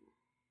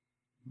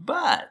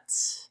 But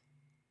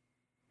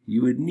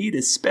you would need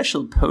a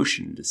special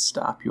potion to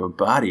stop your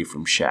body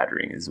from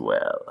shattering as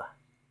well.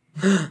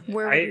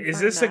 Where would we Is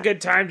find this a that?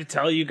 good time to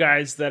tell you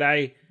guys that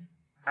I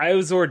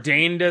was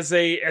ordained as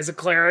a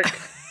cleric?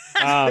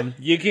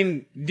 You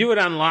can do it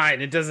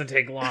online. It doesn't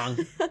take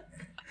long.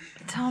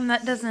 Tom,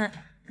 that doesn't.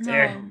 No.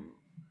 Eh.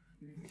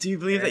 Do you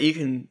believe that you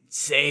can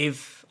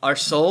save our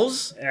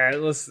souls?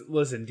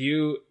 Listen.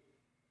 Do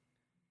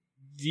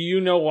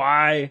you know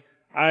why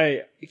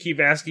I keep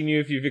asking you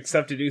if you've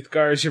accepted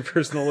Uthgar as your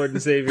personal Lord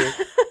and Savior?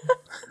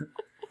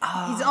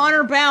 He's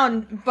honor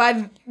bound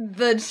by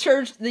the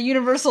church, the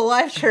Universal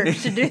Life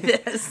Church, to do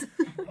this.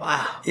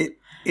 Wow.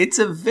 It's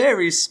a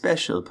very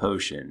special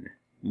potion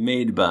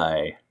made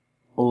by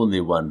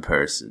only one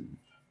person.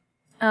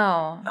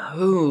 Oh.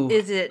 Ooh.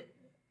 Is it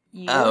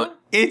you? Oh,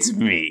 it's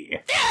me.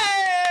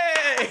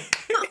 Yay!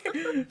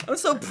 I'm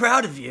so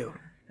proud of you.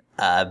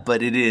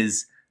 But it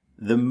is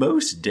the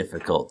most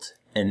difficult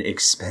and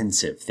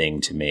expensive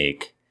thing to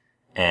make,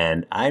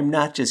 and I'm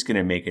not just going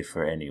to make it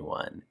for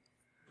anyone.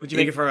 Would you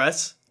make it for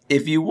us?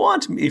 If you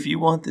want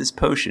this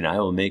potion, I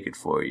will make it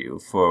for you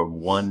for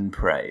one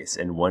price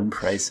and one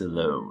price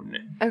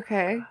alone.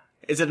 Okay.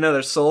 Is it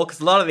another soul? Because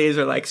a lot of these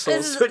are like soul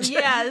This is, switching.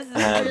 yeah, this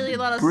is really a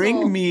lot of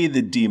Bring soul. me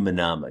the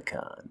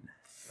Demonomicon.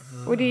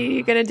 What are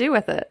you gonna do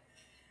with it?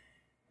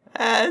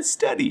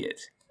 Study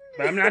it.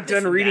 But I'm not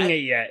done reading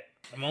it yet.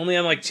 I'm only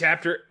on like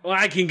chapter. Well,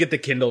 I can get the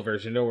Kindle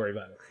version. Don't worry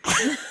about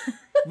it.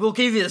 We'll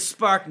give you the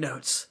spark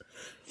notes.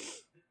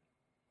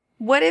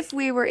 What if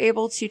we were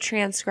able to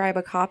transcribe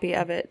a copy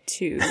of it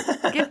to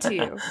give to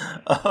you?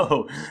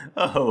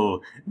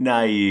 Oh,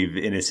 naive,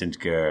 innocent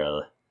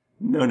girl.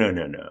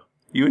 No.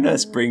 You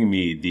must bring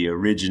me the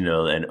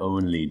original and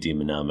only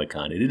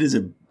Demonomicon. It is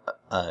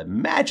a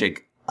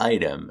magic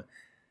item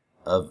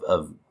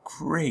of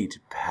great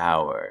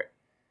power.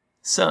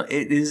 So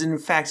it is in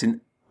fact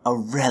a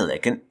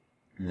relic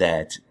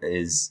that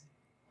is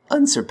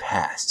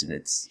unsurpassed in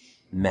its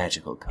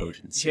magical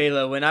potency.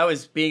 Jayla, when I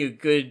was being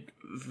a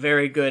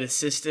very good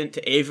assistant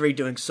to Avery,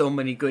 doing so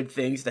many good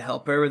things to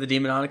help her with the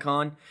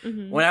Demonomicon,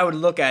 when I would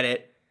look at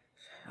it,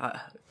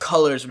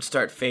 colors would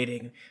start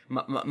fading.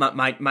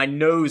 My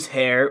nose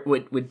hair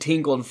would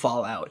tingle and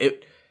fall out.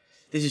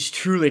 This is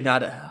truly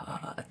not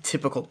a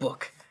typical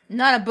book.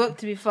 Not a book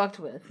to be fucked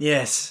with.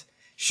 Yes.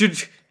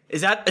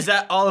 Is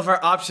that all of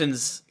our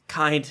options,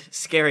 kind,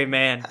 scary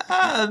man?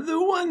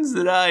 The ones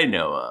that I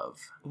know of.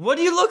 What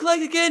do you look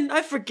like again?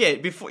 I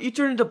forget. Before you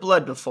turned into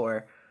blood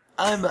before.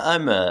 I'm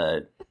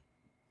a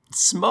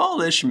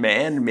smallish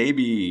man,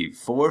 maybe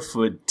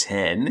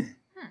 4'10".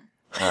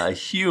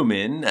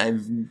 Human.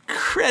 I'm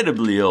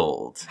incredibly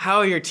old. How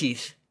are your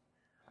teeth?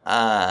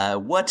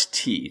 What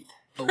teeth?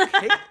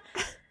 Okay.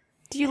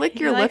 Do you lick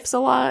your like- lips a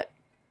lot?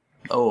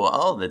 Oh,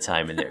 all the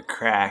time, and they're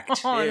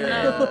cracked Oh,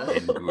 no.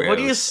 and gross. What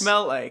do you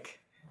smell like?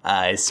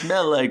 I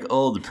smell like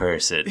old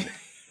person.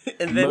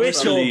 And then Which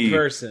old Mostly-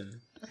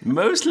 person?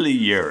 Mostly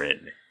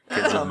urine,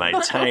 because of my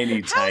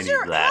tiny How's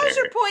your bladder.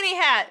 pointy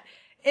hat?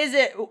 Is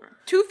it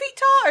 2 feet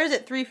tall or is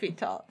it 3 feet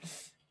tall?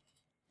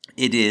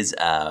 It is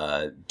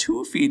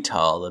 2 feet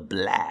tall,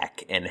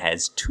 black, and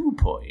has 2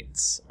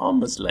 points,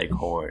 almost like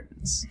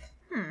horns.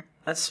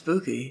 That's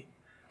spooky.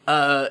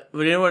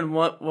 Would anyone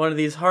want one of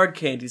these hard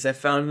candies I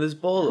found in this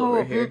bowl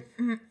over here?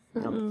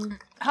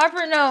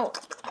 Harper, no.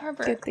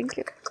 Harper. Good, thank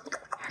you.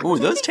 Ooh,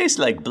 those taste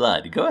like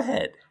blood. Go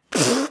ahead.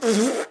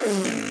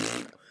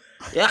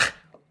 Yeah,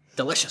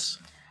 delicious.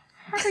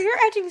 Harper, you're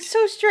acting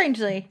so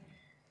strangely.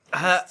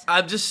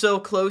 I'm just so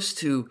close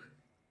to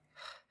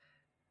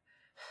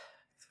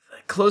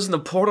closing the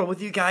portal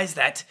with you guys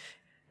that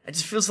it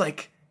just feels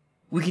like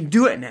we can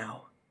do it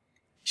now.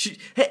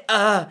 Hey,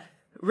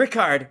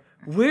 Rickard,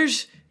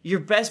 where's your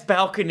best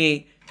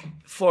balcony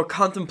for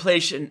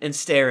contemplation and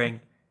staring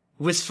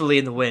wistfully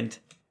in the wind?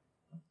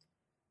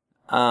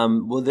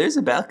 Well, there's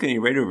a balcony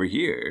right over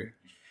here.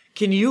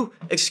 Can you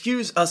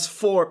excuse us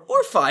 4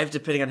 or 5,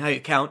 depending on how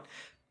you count,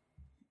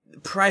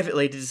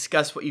 privately to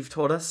discuss what you've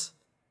told us?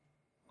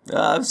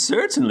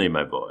 Certainly,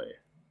 my boy.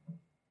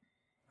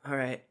 All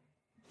right.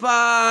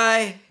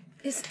 Bye.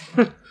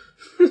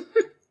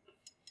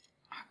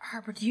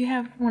 Harper, do you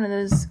have one of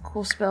those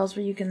cool spells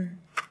where you can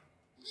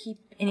keep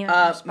anyone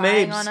from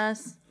spying Mabes. on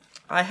us?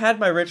 I had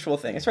my ritual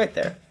thing. It's right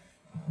there.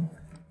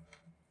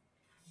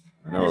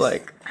 No,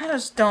 like, I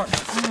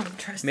don't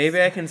trust.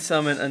 maybe I can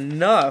summon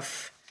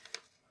enough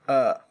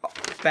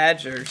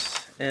badgers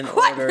in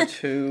order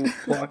to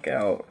walk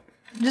out.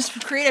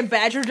 Just create a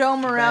badger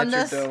dome around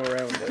Badger us. dome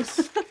around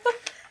us.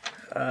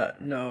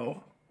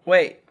 No.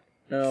 Wait.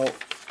 No.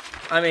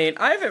 I mean,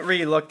 I haven't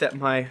really looked at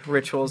my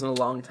rituals in a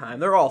long time.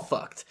 They're all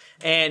fucked.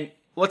 And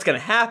what's going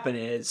to happen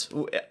is,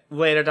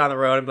 later down the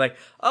road, I'm like,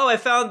 oh, I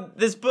found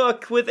this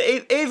book with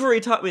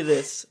Avery taught me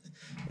this.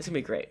 It's going to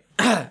be great.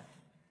 God.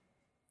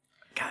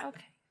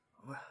 Okay.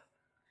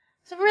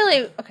 So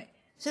really, okay.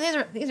 So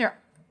these are.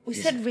 We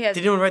said we had.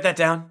 Did anyone write that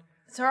down?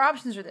 So our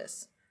options are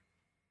this: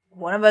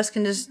 one of us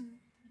can just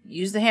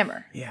use the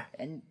hammer. Yeah.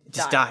 And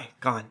Just die.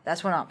 Gone.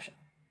 That's one option.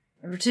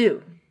 Number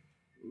 2,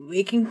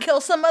 we can kill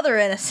some other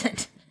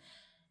innocent.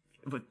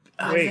 But,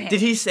 Wait.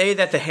 did he say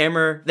that the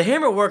hammer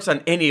works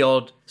on any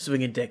old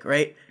swinging dick,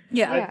 right?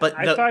 Yeah. But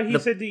I thought he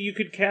said that you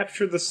could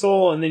capture the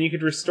soul and then you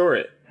could restore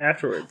it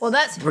afterwards. Well,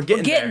 we're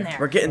getting there.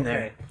 We're getting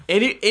there.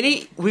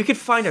 We could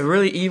find a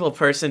really evil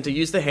person to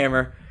use the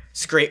hammer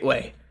straight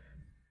way.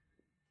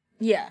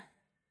 Yeah.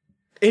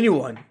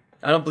 Anyone.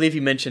 I don't believe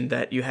you mentioned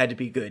that you had to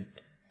be good.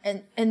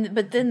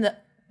 But then the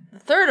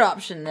third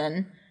option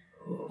then,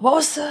 what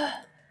was the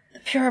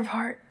pure of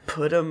heart?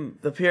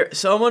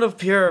 Someone of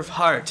pure of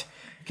heart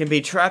can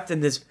be trapped in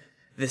this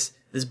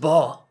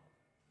ball,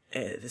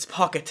 this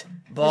pocket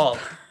ball,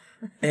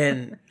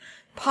 and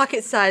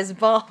Pocket-sized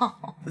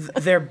ball.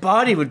 their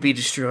body would be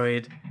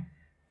destroyed,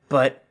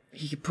 but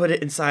he could put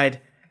it inside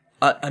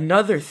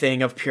another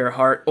thing of pure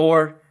heart,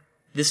 or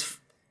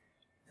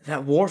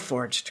that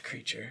warforged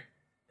creature,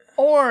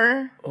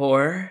 or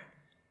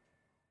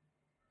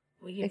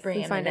we could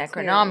bring in an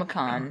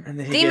Necronomicon.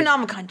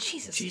 Demonomicon,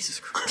 Jesus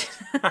Christ.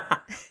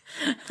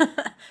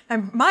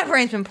 My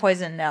brain's been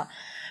poisoned now.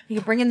 You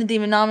can bring in the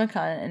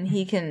Demonomicon and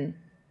he can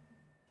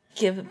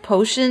give a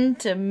potion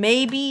to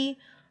maybe,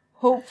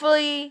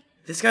 hopefully...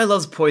 This guy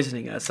loves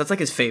poisoning us. That's like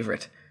his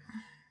favorite.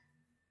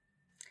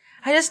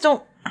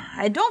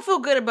 I don't feel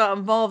good about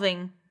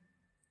involving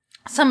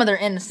some other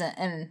innocent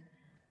and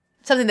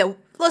something that,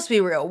 let's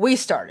be real, we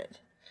started.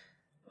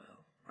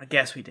 Well, I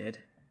guess we did.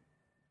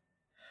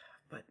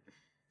 But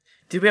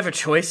did we have a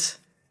choice?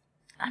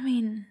 I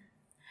mean,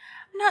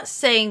 I'm not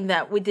saying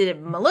that we did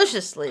it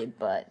maliciously,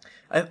 but...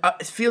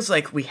 It feels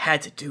like we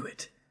had to do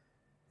it.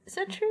 Is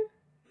that true?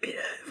 Yeah,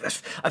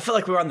 I felt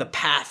like we were on the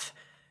path.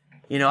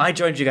 You know, I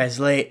joined you guys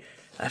late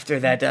after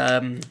that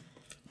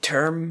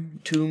Tomb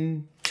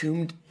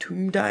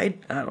died.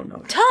 I don't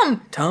know.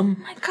 Tum! Oh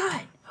My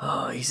God.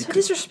 Oh, he's so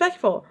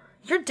disrespectful.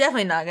 You're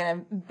definitely not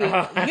gonna be...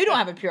 You don't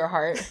have a pure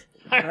heart.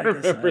 I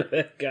remember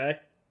that guy.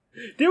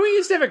 Didn't we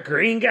used to have a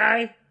green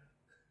guy?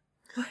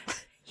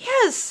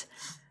 Yes.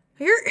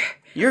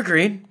 You're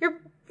green.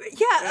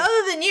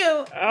 Other than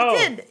you. Oh. You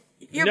did.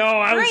 Your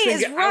I brain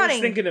is rotting.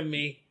 was thinking of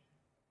me.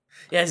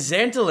 Yeah,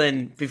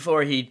 Xantolin,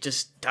 before he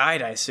just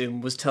died, I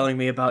assume, was telling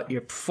me about your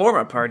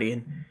performer party,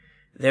 and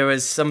there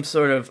was some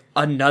sort of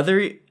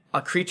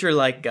a creature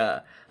like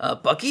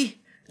Bucky?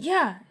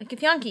 Yeah, a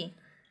Githyanki.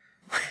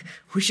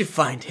 We should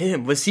find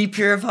him. Was he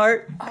pure of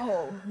heart?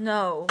 Oh,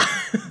 no.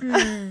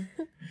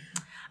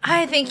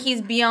 I think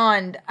he's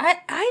beyond... I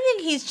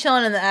think he's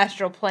chilling in the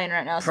astral plane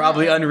right now.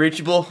 Probably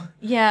unreachable.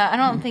 Yeah, I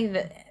don't think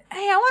that...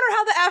 Hey, I wonder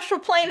how the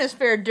astral plane has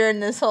fared during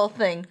this whole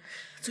thing.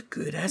 That's a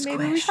good-ass question.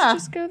 Maybe we should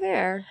just go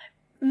there.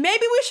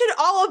 Maybe we should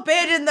all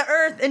abandon the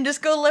Earth and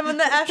just go live in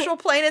the astral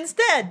plane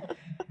instead.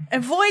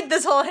 Avoid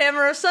this whole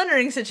Hammer of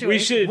Sundering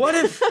situation.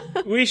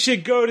 We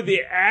should go to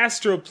the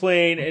astral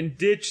plane and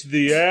ditch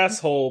the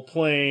asshole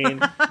plane.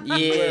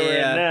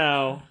 Yeah.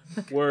 Now,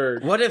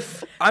 word. What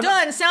if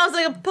Done. Sounds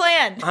like a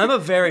plan. I'm a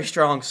very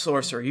strong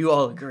sorcerer. You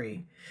all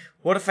agree.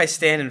 What if I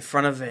stand in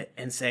front of it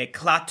and say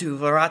 "Klatu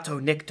Varato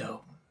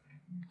Nikto"?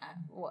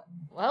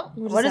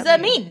 What does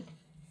that mean?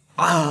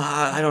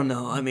 I don't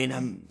know. I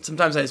mean,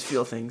 sometimes I just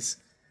feel things.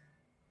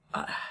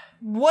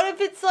 What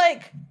if it's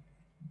like,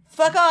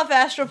 fuck off,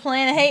 astral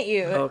plane, I hate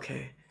you.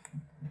 Okay.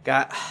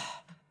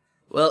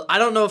 Well, I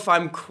don't know if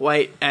I'm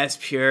quite as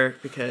pure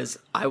because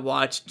I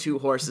watched two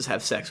horses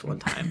have sex one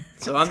time.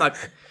 So I'm not...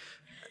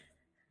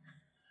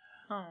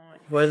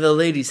 What do the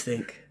ladies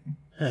think?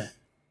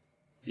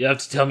 You have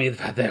to tell me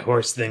about that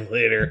horse thing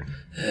later.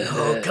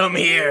 Oh, come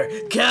here.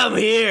 Come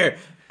here.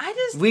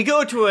 We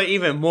go to an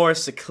even more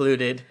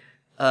secluded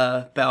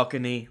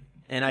balcony,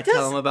 and I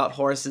tell him about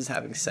horses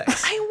having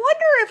sex. I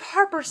wonder if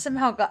Harper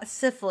somehow got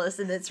syphilis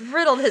and it's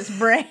riddled his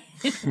brain.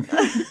 He's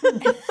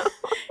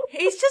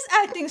just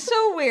acting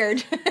so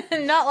weird,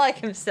 not like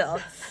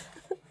himself.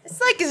 It's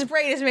like his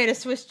brain is made of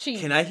Swiss cheese.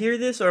 Can I hear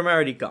this, or am I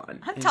already gone?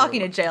 I'm talking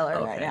to Jailer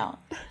right now.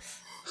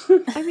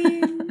 I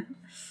mean,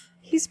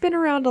 he's been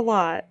around a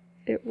lot.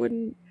 It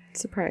wouldn't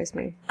surprise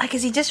me. Like,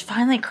 is he just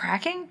finally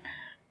cracking?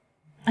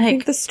 I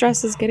think the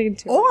stress is getting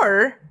to him.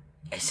 Or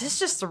is this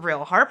just the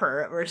real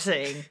Harper we're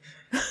seeing?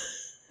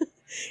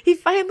 He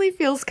finally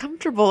feels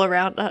comfortable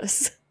around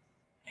us.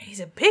 He's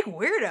a big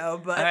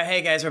weirdo, but... All right,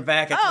 hey guys, we're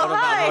back. I told him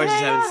about horses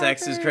having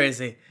sex. It was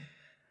crazy.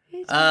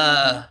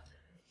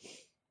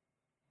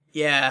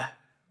 Yeah.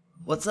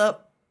 What's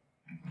up?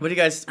 What did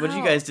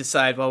you guys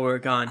decide while we were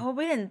gone? Oh,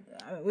 we didn't...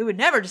 We would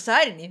never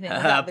decide anything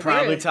about the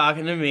probably group.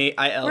 Talking to me.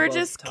 I elbowed We're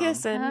just Thom.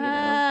 kissing, you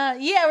know.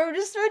 Yeah, we were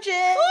just switching.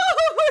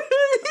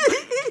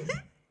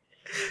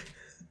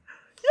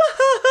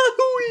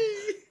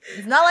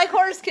 It's not like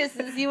horse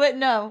kisses. You wouldn't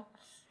know.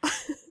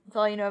 That's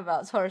all you know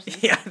about is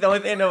horses. Yeah, the only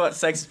thing I know about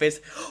sex is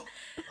based.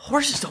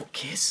 Horses don't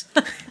kiss.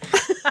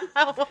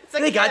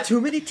 They got too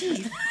many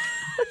teeth.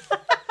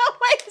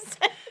 Wait a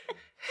second.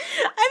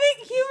 I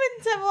think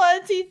humans have a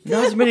lot of teeth.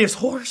 Not as many as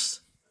horse.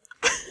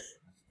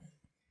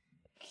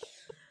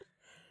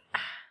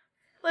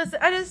 Listen,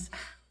 guys,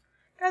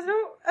 I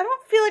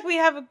don't feel like we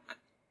have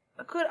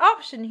a good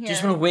option here. Do you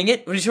just want to wing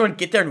it? Or do you just want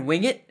to get there and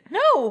wing it?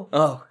 No.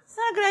 Oh. It's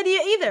not a good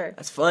idea either.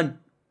 That's fun.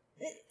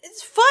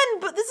 It's fun,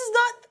 but this is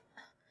not...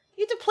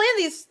 You have to plan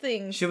these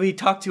things. Should we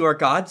talk to our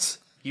gods?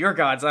 Your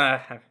gods.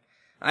 I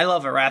I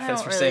love I Arathis don't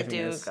for really saving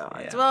do us. gods.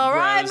 Yeah. Well,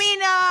 I Rose. mean,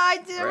 I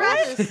did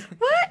Arathis.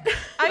 What?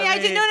 I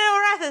did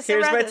Arathis.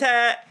 Here's my Arathis.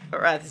 tat.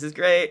 Arathis is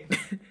great.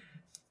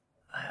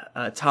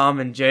 Tom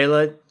and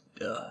Jayla.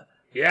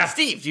 Yeah.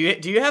 Steve,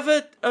 do you have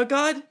a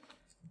god?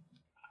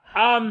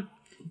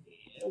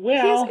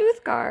 Well, He's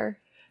Uthgar.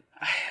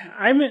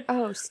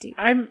 Oh, Steve.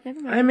 Never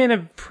mind. I'm in a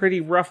pretty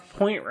rough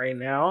point right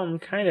now. I'm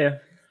kind of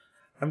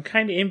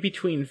in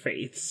between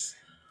faiths.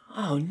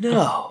 Oh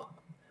no.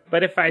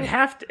 But if I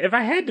had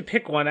to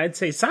pick one, I'd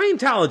say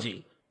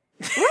Scientology.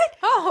 What?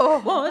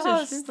 Oh, Well,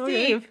 that's interesting.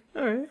 Steve.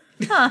 All right.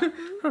 Huh.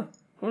 I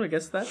want to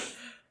guess that.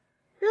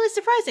 Really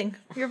surprising.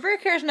 You're very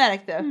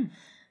charismatic, though.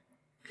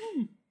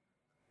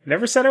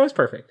 Never said I was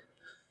perfect.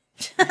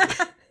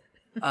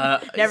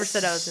 Never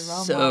said I was the wrong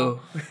one. So,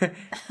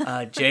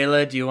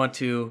 Jayla, do you want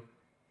to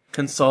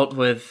consult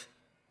with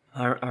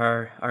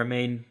our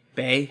main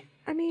bae?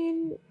 I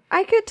mean,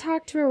 I could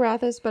talk to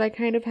Arathis, but I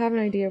kind of have an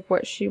idea of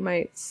what she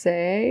might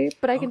say.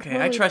 But I can. Okay,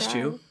 totally I trust try.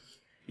 you.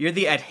 You're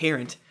the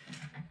adherent.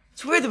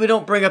 It's weird that we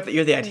don't bring up that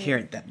you're the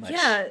adherent that much.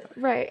 Yeah.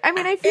 Right. I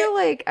mean, I feel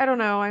like I don't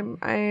know.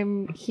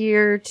 I'm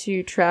here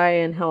to try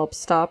and help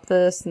stop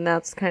this, and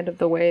that's kind of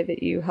the way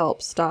that you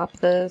help stop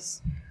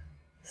this.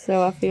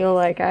 So I feel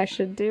like I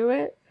should do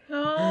it.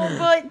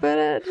 Oh, but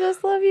I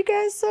just love you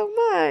guys so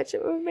much.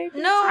 It would make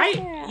me No, so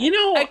sad.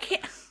 I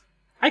can't.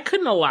 I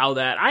couldn't allow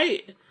that.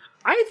 I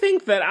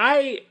think that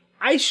I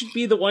should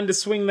be the one to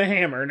swing the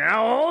hammer.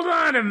 Now hold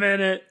on a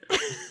minute.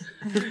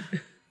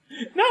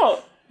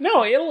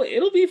 No,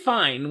 it'll be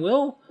fine.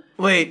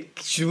 Wait,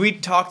 should we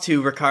talk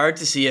to Ricard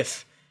to see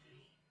if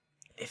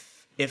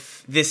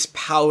this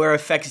power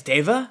affects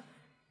Deva?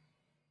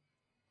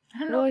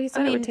 Well, he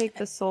said it would take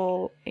the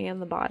soul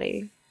and the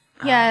body.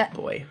 Yeah,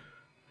 Boy.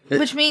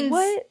 which means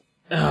What?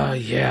 Oh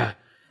yeah,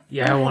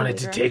 I wanted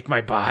to take my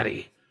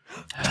body.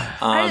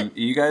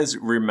 You guys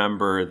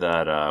remember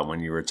that when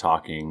you were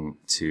talking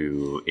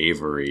to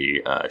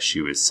Avery,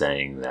 she was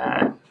saying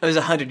that, It was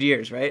 100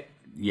 years, right?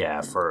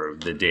 yeah, for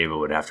the Deva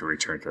would have to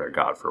return to their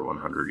god for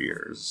 100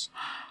 years.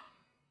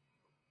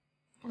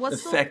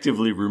 what's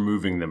Effectively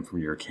removing them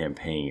from your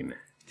campaign.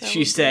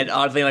 She said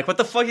oddly, like, what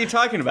the fuck are you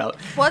talking about?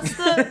 what's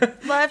the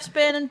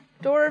lifespan in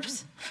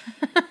dwarves?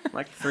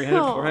 Like 300,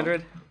 Oh.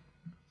 400?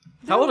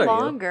 How old are you?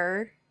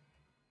 Longer.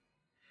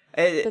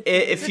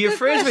 If a you're good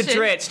friends with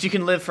question. Dritz, you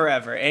can live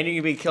forever, and you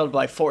can be killed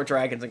by 4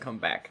 dragons and come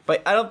back.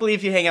 But I don't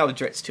believe you hang out with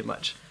Dritz too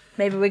much.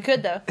 Maybe we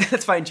could though.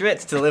 Let's find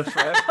Dritz to live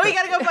forever. We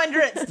gotta go find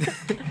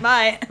Dritz.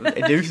 Bye.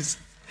 Deuce.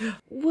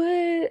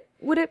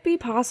 Would it be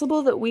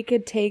possible that we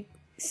could take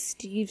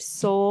Steve's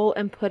soul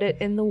and put it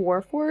in the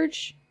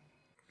Warforge?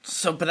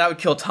 So, but that would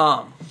kill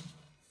Tom.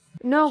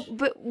 No,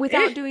 but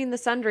without doing the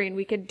sundering,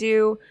 we could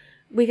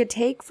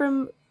take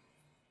from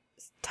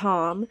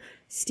Tom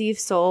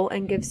Steve's soul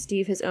and give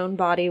Steve his own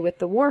body with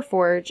the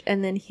Warforge,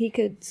 and then he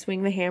could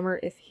swing the hammer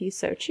if he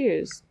so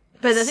choose.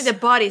 But I think the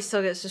body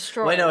still gets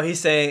destroyed. Wait, no,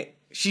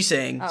 she's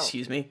saying,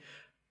 excuse me,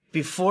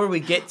 before we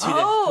get to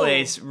Oh. the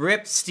place,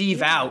 rip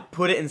Steve out,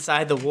 put it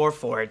inside the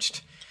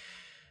Warforged,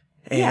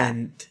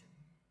 and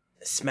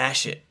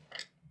smash it.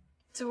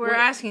 So we're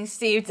asking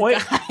Steve to Wait,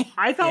 die.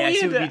 I thought Yeah, we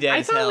she would be had dead to. I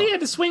as thought hell. we had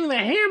to swing the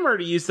hammer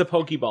to use the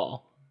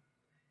Pokeball.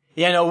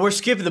 Yeah, no, we're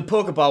skipping the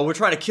Pokeball. We're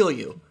trying to kill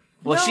you.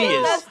 Well, she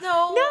is. That's No,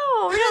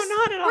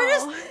 not at all. We're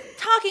just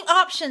talking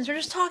options. We're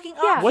just talking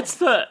Yeah. options.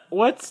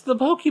 What's the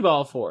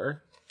Pokeball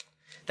for?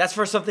 That's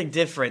for something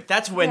different.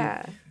 That's when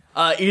Yeah.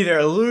 either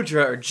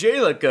Eludra or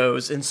Jayla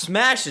goes and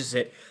smashes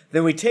it.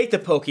 Then we take the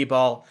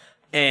Pokeball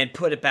and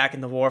put it back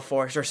in the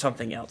Warforged or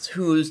something else.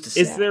 Who's to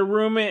say? Is there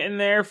room in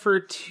there for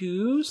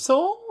 2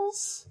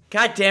 souls?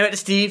 God damn it,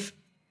 Steve.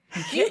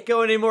 You can't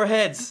go any more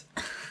heads.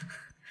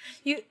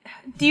 Do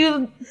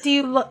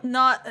you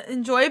not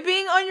enjoy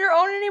being on your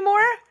own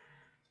anymore?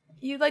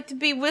 You like to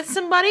be with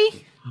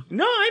somebody?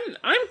 No,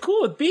 I'm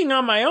cool with being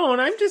on my own.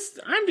 I'm just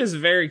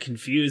very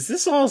confused.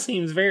 This all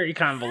seems very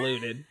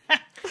convoluted.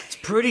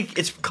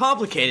 It's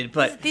complicated,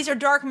 but These are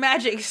dark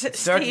magics.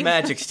 dark Steve.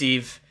 magic,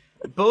 Steve.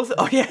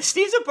 Oh yeah,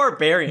 Steve's a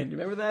barbarian. You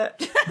remember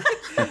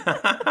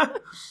that?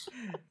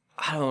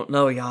 I don't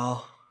know,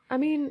 y'all. I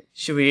mean,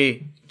 Should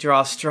we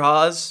draw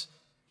straws?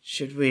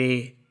 Should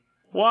we...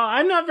 Well,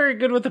 I'm not very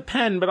good with a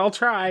pen, but I'll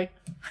try.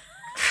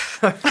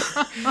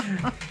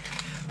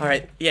 All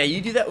right, yeah, you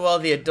do that while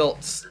the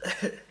adults.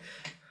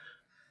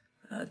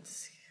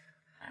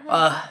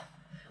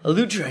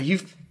 Eludra,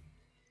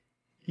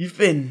 you've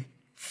been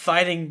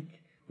fighting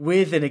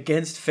with and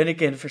against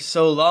Finnegan for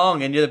so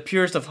long, and you're the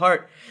purest of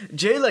heart.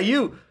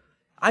 Jayla,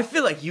 I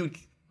feel like you'd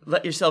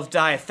let yourself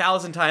die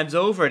 1,000 times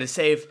over to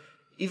save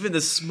even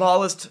the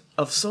smallest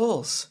of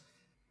souls.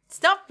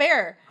 It's not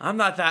fair. I'm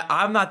not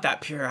that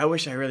pure. I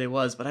wish I really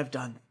was, but I've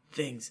done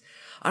things.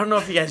 I don't know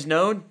if you guys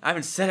know. I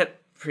haven't said it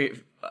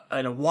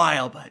in a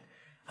while, but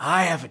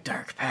I have a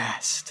dark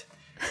past.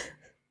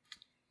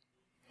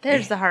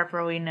 There's the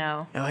Harper we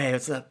know. Oh, hey,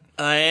 what's up?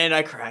 And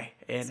I cry.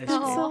 And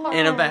so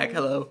and I'm back.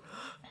 Hello.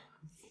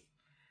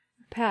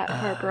 pat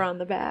Harper on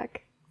the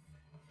back.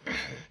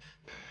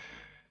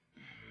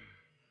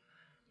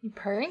 You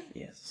purring?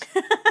 Yes.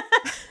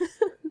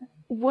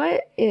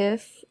 What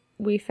if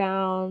we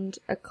found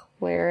a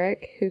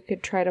cleric who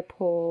could try to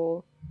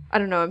pull... I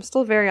don't know, I'm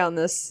still very on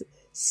this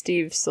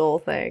Steve Soul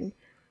thing.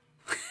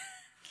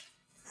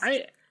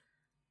 I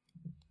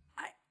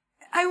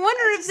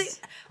wonder if they...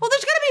 Well,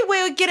 there's gotta be a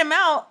way to get him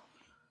out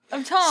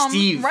of Thom,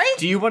 Steve, right?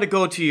 do you want to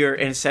go to your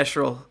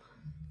ancestral,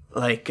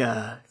 like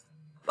where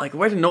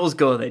do gnolls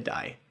go when they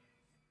die?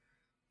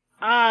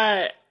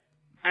 I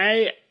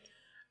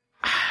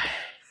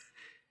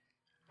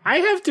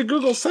have to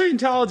Google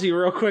Scientology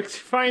real quick to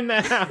find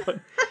that out.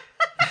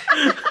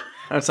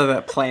 Outside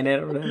that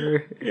planet or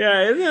whatever.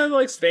 Yeah, isn't that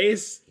like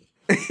space?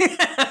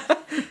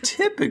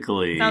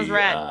 Typically, Sounds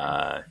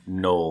rad.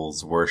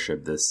 gnolls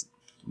worship this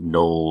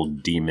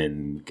gnoll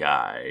demon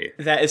guy.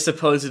 That is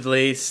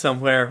supposedly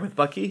somewhere with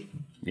Bucky.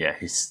 Yeah,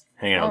 he's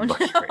hanging out with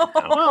Bucky right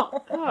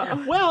now.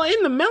 Well,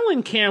 in the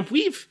Melon Camp,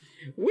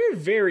 we're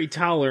very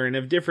tolerant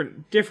of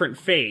different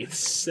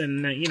faiths,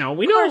 and we Of know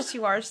course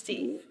you are,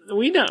 Steve.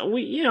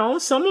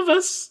 some of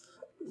us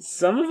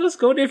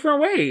go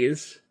different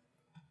ways.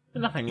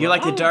 Nothing. You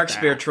like the wrong dark with that.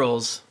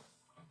 spirituals.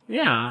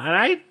 Yeah,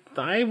 and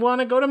I want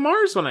to go to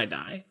Mars when I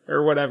die,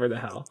 or whatever the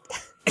hell.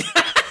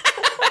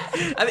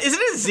 Isn't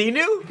it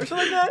Xenu or something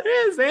like that?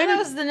 Yeah, That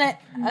was the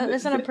net.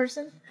 That's not a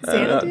person.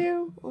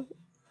 Xanadu?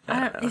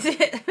 Is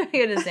it?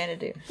 It is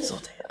Xanadu.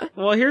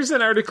 Well, here's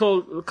an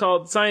article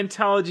called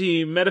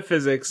 "Scientology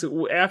Metaphysics: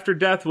 After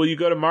Death, Will You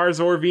Go to Mars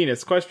or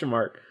Venus?" Question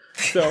mark.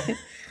 So,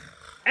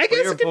 I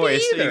guess Your it could voice,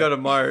 be so either. you go to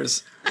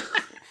Mars.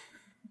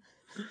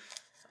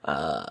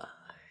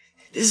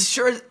 This is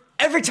sure.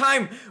 Every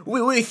time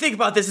we think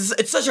about this,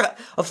 it's such a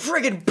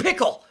friggin'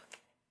 pickle.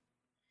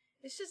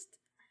 It's just.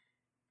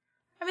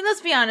 I mean,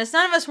 let's be honest.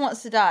 None of us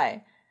wants to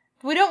die.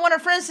 But we don't want our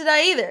friends to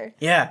die either.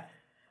 Yeah,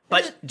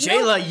 but There's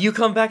Jayla, you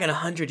come back in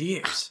 100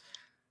 years.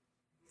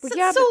 Well, That's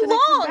yeah, so but then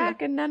I long. come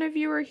back and none of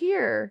you are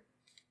here.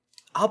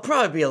 I'll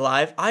probably be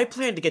alive. I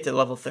plan to get to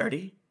level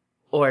 30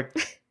 or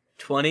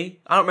 20.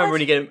 I don't remember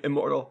when you get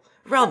immortal.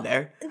 Around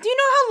there. Do you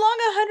know how long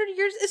 100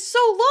 years is? So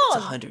long. It's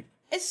 100.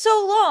 It's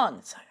so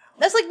long.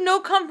 That's like no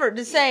comfort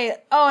to say,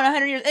 oh, in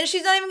 100 years. And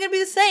she's not even going to be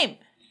the same.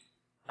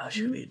 Oh,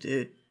 she could be a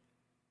dude.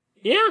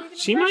 Yeah,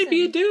 she might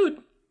be a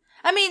dude.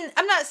 I mean,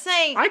 I'm not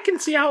saying. I can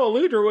see how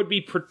Eluder would be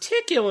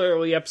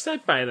particularly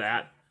upset by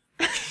that.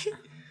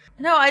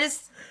 No, I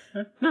just.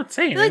 I'm not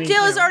saying. I feel like anything.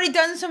 Jill has already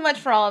done so much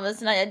for all of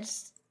us, and I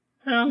just.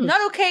 Well,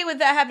 Not okay with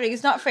that happening.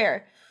 It's not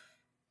fair.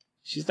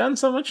 she's done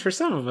so much for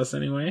some of us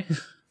anyway.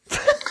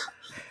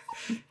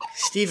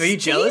 Steve, are you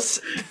jealous?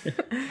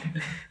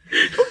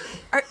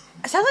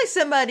 It sounds like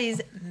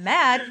somebody's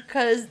mad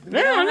because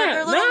they don't have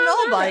their little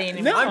nobody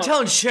anymore. No. I'm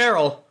telling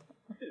Cheryl.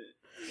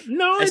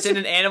 No, I it's send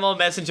an animal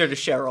messenger to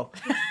Cheryl.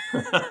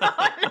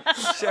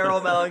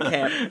 Cheryl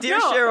Mellencamp. Dear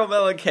Cheryl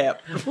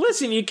Mellencamp.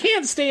 listen. You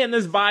can't stay in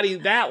this body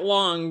that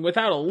long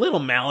without a little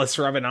malice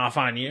rubbing off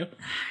on you.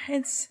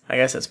 It's I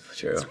guess that's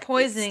true.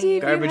 poisoning.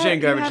 Steve, Garbage you have, in,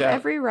 garbage you have out.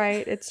 every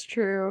right. It's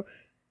true.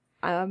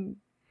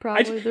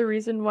 Probably the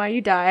reason why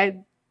you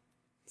died.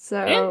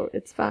 So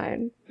it's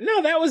fine.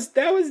 No, that was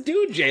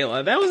Dude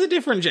Jayla. That was a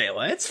different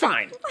Jayla. It's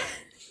fine.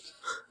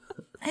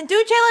 And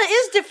dude, Jayla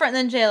is different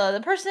than Jayla. The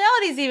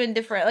personality is even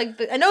different.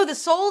 Like, I know the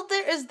soul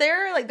is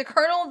there, like the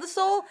kernel of the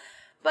soul,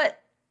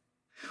 but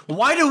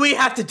Why do we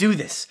have to do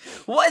this?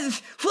 What,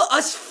 for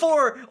us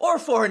 4 or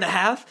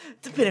 4.5,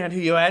 depending on who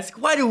you ask,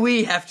 why do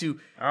we have to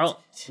Oh,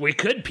 we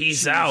could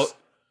peace out.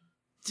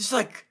 just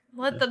like...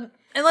 let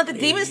the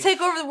demons take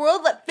over the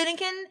world. Let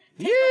Finnegan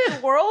take over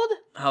the world.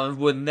 I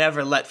would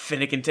never let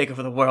Finnegan take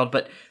over the world,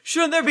 but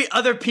shouldn't there be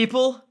other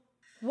people?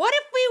 What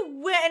if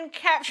we went and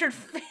captured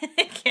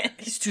Finnegan?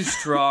 He's too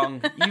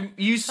strong.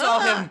 You saw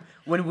him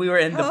when we were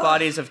in the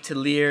bodies of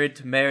Talir,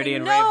 Temerity,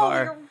 and No,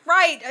 Rayvar. you're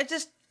right. I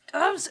just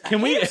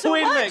Can we hate him so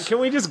wait a minute? much. Can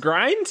we just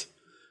grind?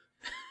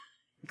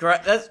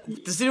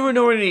 Does anyone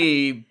know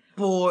any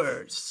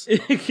boars?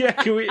 Yeah,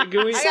 can we? I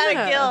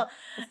gotta kill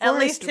at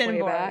least 10 way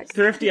boars. back.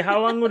 Thrifty,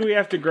 how long would we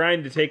have to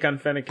grind to take on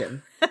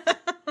Fennekin?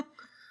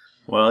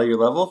 Well, you're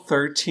level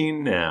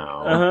 13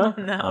 now.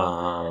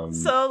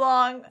 So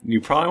long.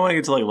 You probably want to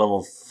get to like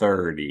level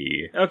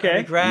 30.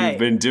 Okay. Right. You've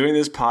been doing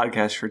this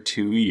podcast for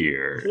 2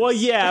 years. Well,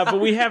 yeah, but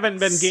we haven't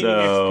been gaining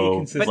XP So-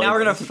 consistently. But now we're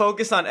gonna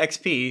focus on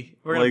XP.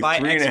 We're gonna buy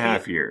like XP.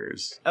 3.5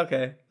 years.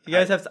 Okay, you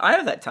guys have. I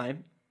have that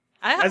time.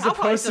 As I'll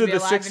probably opposed still to be the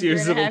alive 6 in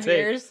years 3.5 it'll take.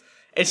 years.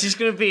 It's just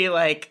gonna be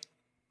like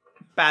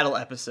battle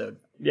episode.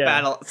 Yeah.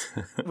 Battle.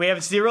 We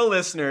have 0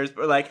 listeners,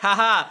 but we're like,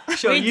 haha,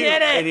 show We you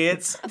did it.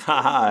 idiots.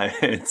 Haha,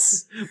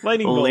 it's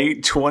Lightning bolt.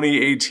 late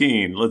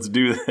 2018. Let's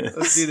do this.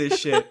 Let's do this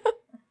shit.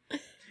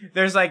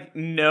 There's like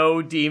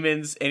no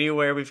demons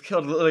anywhere. We've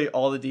killed literally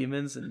all the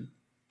demons, and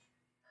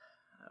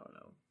I don't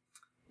know.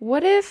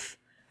 What if...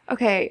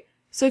 Okay,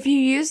 so if you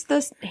use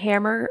this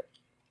hammer,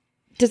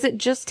 does it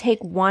just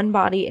take one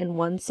body and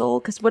one soul?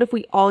 Because what if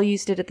we all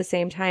used it at the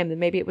same time? Then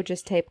maybe it would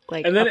just take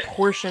like And then a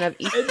portion of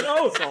each.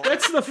 Oh,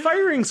 that's the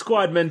firing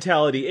squad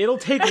mentality. It'll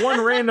take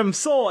one random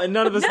soul and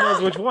none of us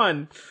knows which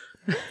one.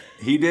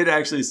 He did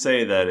actually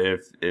say that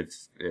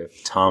if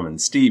Tom and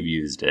Steve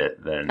used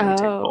it, then it would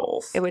take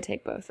both. It would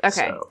take both.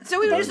 Okay. So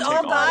we would just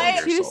all die?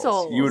 Two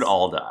souls. You would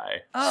all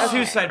die. Oh.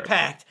 Suicide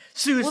pact.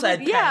 Suicide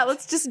pact. Yeah,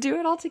 let's just do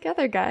it all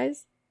together,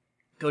 guys.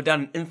 Go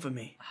down in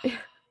infamy.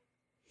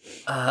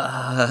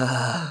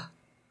 I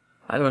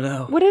don't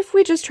know. What if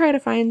we just try to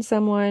find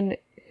someone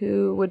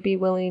who would be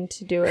willing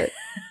to do it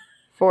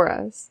for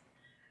us?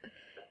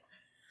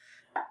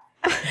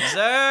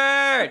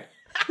 Zerd!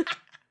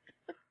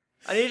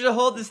 I need you to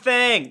hold this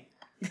thing.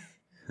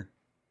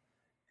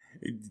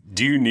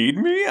 Do you need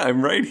me?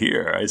 I'm right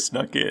here. I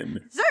snuck in.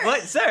 Zerd!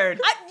 What, Zerd?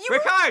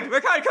 Ricard,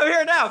 come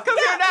here now. Come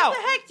here now. What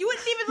the heck? You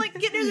wouldn't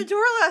even get near the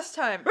door last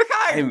time.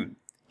 Ricard.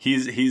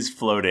 He's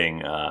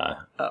floating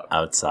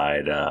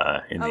outside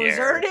in the air.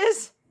 Zerd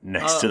is?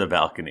 Next to the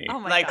balcony. Oh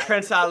my Like God.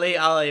 Prince Ali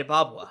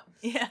Babwa.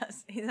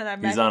 Yes, he's on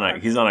a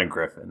He's on a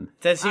griffin.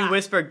 Does he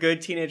whisper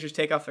good teenagers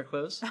take off their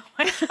clothes?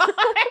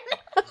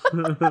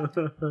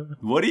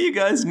 What do you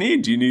guys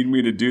need? Do you need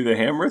me to do the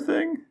hammer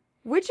thing?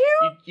 Would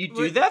you? You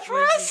do that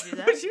for us? do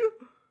that? Would you?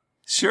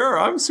 Sure,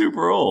 I'm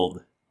super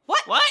old.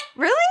 What?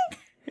 Really?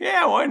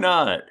 Yeah, why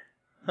not?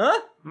 Huh?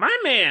 My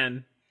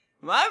man.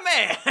 My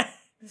man.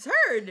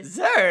 Zerd.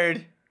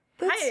 Zerd.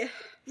 Hi.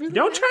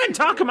 Don't try and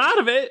talk him out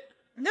of it.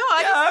 No,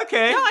 I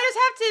Okay. just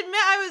have to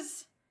admit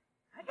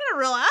I got a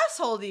real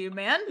asshole to you,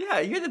 man. Yeah,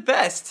 you're the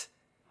best.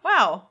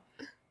 Wow.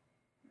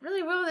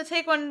 Really willing to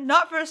take one,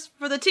 not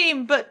for the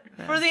team, but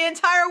for the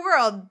entire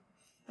world.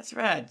 That's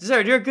rad.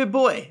 Zerd, you're a good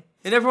boy.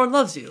 And everyone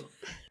loves you.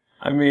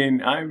 I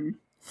mean, I'm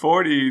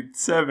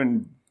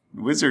 47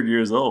 wizard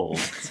years old,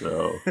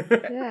 so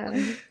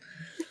Yeah.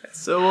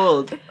 So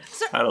old.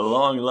 had a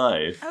long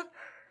life.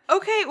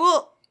 Okay,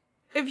 well,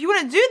 if you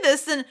want to do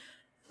this, then,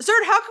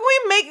 Zerd, how can we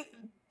make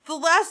the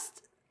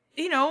last,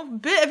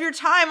 bit of your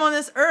time on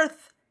this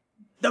earth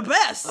the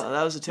best? Oh,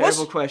 that was a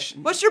terrible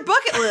question. What's your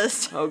bucket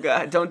list? Oh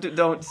God! Don't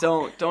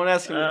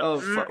ask me.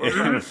 It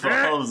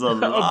involves a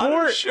lot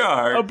Abort. of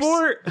sharks.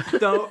 Abort.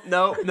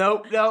 No.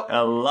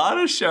 A lot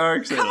of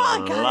sharks and a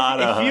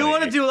lot of If you honey.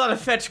 want to do a lot of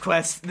fetch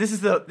quests, this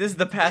is the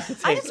path to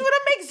take. I just want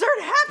to make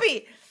Zerd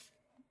happy.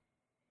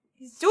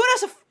 He's doing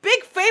us a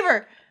big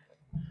favor.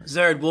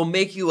 Zerd, we'll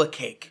make you a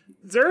cake.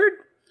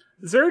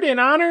 Zerd, in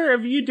honor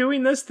of you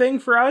doing this thing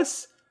for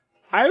us,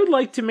 I would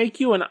like to make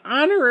you an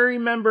honorary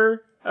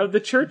member of the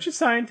Church of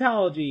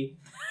Scientology.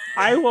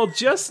 I will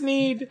just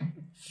need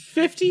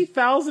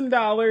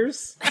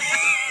 $50,000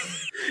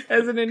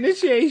 as an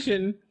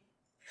initiation,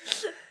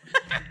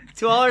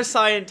 To all our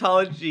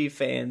Scientology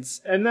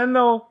fans, and then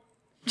they'll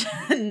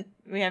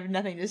We have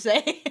nothing to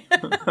say.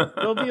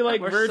 be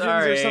like We're virgins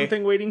sorry. or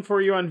something waiting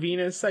for you on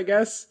Venus, I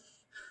guess.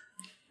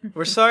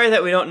 we're sorry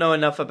that we don't know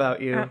enough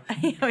about you.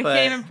 We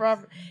can't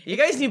even You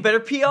guys need better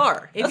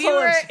PR. If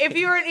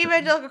you were an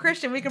evangelical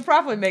Christian, we could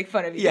probably make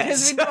fun of you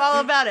because Yes. we know all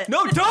about it.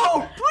 No,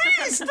 don't!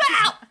 Please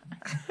stop!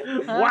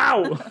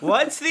 Wow.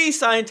 What's the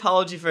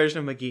Scientology version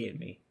of McGee and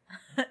me?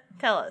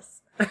 Tell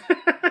us.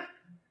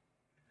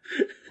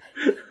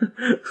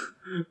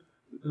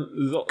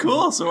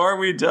 Cool, so are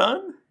we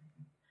done?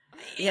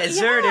 Yeah,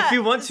 Zerd, if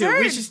you want to, we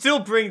Zerd. should still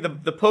bring the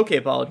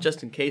Pokeball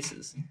just in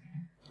cases.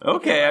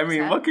 Okay, I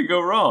mean, what could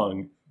go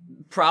wrong?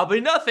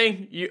 Probably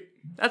nothing.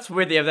 That's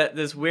weird. You have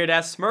this weird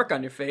ass smirk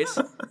on your face.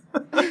 Hold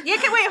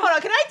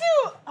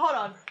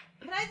on.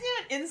 Can I do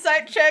an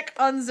insight check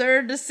on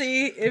Zerd to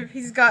see if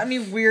he's got any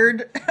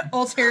weird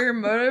ulterior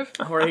motive?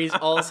 Where he's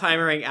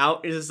Alzheimering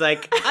out. He's just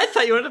like, I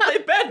thought you wanted to play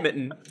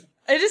badminton.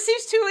 It just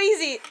seems too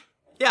easy.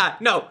 Yeah,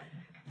 no.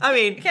 I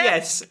mean,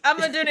 yes. I'm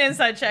gonna do an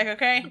insight check,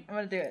 okay? I'm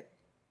gonna do it.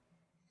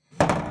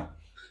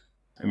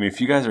 I mean,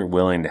 if you guys are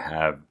willing to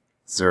have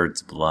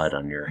Zerd's blood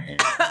on your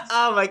hands.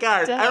 Oh my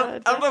god. I don't know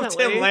if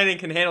Definitely. Tim Lanning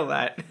can handle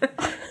that.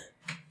 That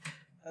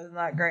was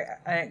not great.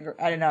 I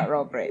did not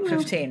roll great.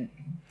 15.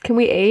 Can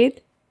we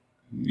aid?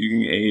 You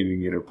can aid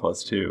and get a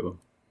 +2.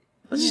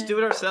 Let's just do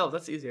it ourselves.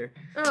 That's easier.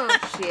 Oh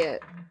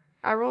shit!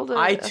 I rolled a.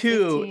 I a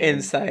too 15.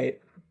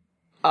 insight.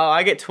 Oh,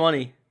 I get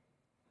 20.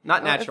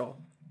 Not natural.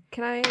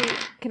 Can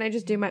I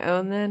just do my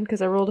own then?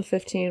 Because I rolled a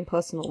 15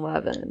 plus an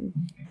 11.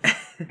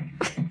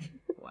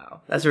 Wow.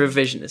 That's a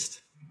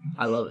revisionist.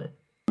 I love it.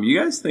 You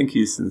guys think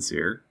he's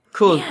sincere?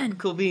 Cool.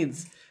 Cool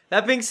beans.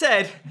 That being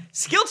said,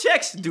 skill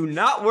checks do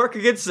not work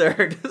against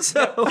Zerd.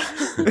 So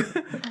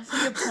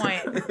Good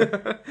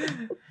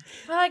point.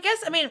 Well, I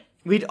guess,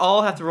 we'd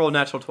all have to roll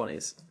natural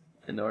 20s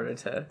in order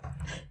to.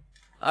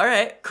 All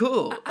right,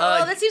 cool.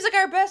 that seems like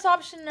our best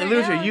option right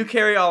Illusion, now. you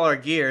carry all our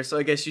gear, so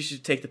I guess you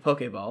should take the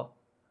Pokeball.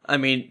 I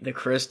mean, the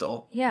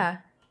crystal. Yeah.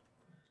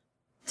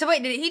 So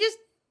wait, did he just...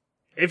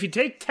 If you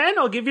take 10,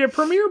 I'll give you a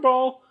Premier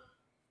Ball.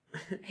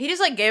 He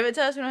just, gave it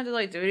to us? We don't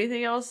have to, do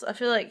anything else? I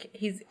feel like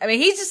he's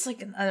just,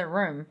 in the other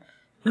room.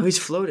 No, he's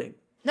floating.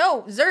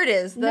 No, Zerd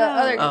is. The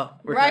other... Oh,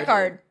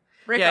 Rykard.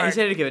 Yeah, he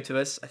said to give it to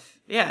us.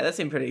 Yeah, that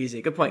seemed pretty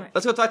easy. Good point.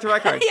 Let's go talk to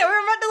Rykard. Yeah, we were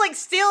about to,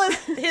 steal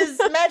his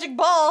magic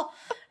ball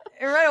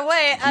right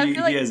away. I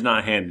feel like... He has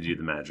not handed you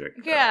the magic.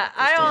 Yeah,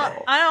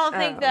 I don't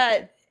think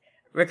that...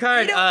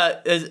 Rykard,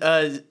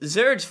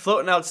 Zerd's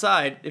floating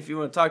outside if you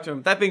want to talk to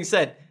him. That being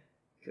said,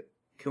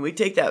 Can we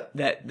take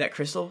that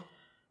crystal?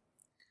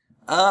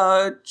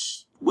 Well,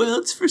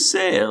 it's for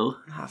sale.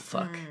 Ah,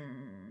 fuck.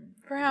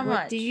 For how What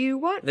much? do you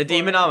want? The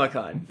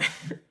Demonomicon.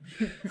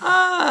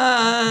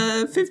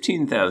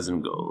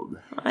 15,000 gold.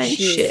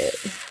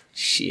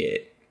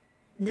 Shit.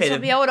 This will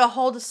be able to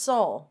hold a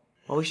soul.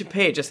 Well, we should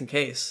pay it just in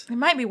case. It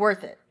might be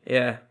worth it.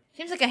 Yeah.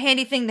 Seems like a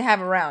handy thing to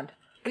have around.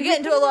 We get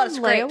into a lot of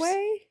scrapes.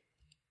 Layaway?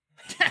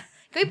 Can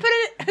we put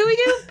it? Who we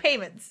do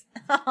payments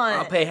on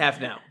I'll it? pay half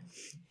now.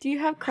 Do you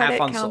have credit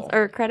on soul.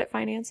 or credit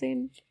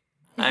financing?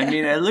 I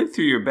mean, I looked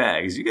through your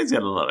bags. You guys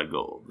got a lot of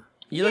gold.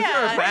 You look at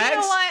our You bags?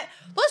 know what?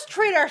 Let's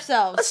treat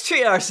ourselves. Let's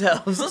treat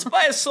ourselves. Let's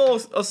buy a soul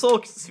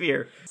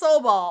sphere.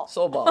 Soul ball.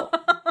 Soul ball.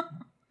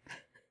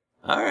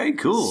 All right,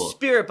 cool.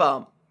 Spirit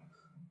bomb.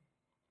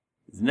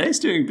 It's nice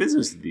doing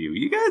business with you.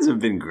 You guys have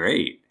been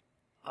great.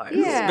 All right.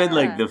 This has been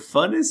like the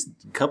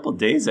funnest couple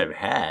days I've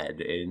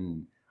had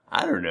in,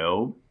 I don't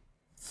know,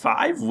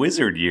 5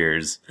 wizard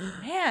years.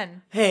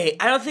 Man. Hey,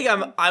 I don't think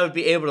I would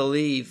be able to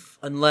leave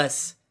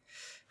unless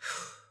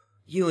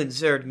you and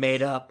Zerd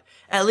made up.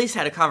 At least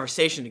had a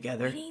conversation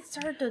together. He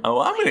started to.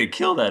 Oh, I'm gonna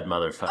kill that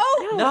motherfucker.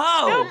 Oh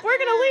No! We're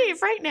gonna leave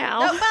right now.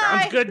 no! Bye.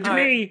 Sounds good to All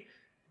right. me.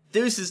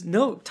 Deuces.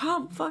 No,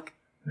 Tom, fuck.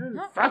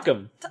 Fuck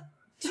him.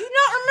 Do you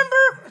not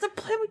remember the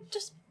play we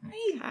just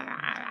made?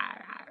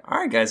 All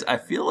right, guys. I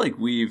feel like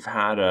we've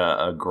had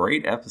a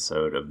great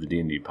episode of the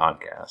D&D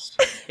podcast.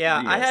 Yeah,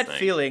 What do you I guys had think?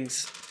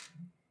 feelings.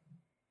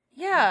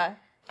 Yeah.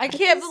 I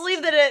can't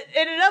believe that it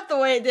ended up the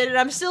way it did, and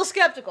I'm still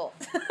skeptical.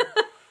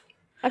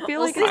 I feel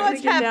We'll like see it's gonna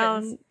what get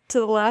happens. down to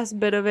the last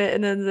bit of it,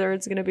 and then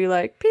Zerd's gonna be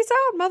like, "Peace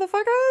out,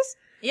 motherfuckers."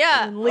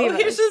 Yeah. And leave Oh,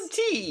 here's us. some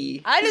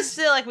tea. I just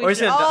feel like Or we he's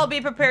should gonna all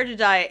be prepared to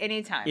die at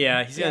any time.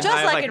 Yeah, he's gonna Just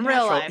die of, like in real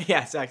natural, life.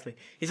 Yeah, exactly.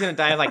 He's gonna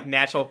die of like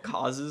natural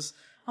causes.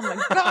 Oh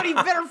my god, you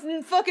better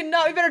fucking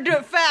know. You better do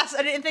it fast.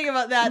 I didn't think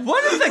about that.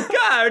 One of the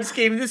guards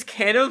gave me this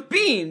can of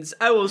beans.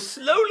 I will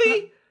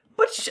slowly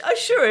but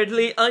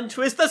assuredly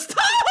untwist the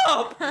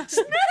stop.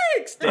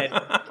 Snakes! Dead.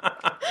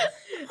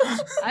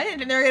 I didn't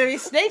think there were gonna be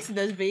snakes in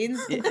those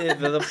beans.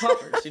 The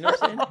poppers. You know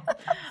what I'm saying?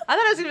 I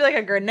thought it was gonna be like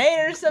a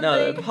grenade or something. No,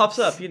 it pops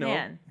up. You know,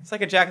 Man. it's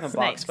like a Jack in the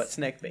Box, Snakes. but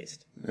snake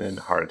based. And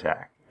heart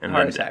attack. And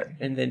Heart then attack, dead.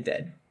 and then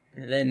dead,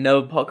 and then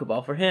no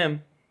Pokeball for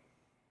him.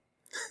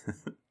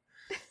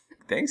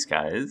 Thanks,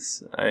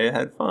 guys. I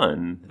had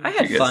fun. I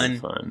had You guys fun. had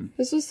fun.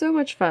 This was so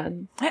much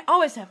fun. I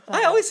always have fun.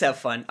 I always have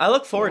fun. I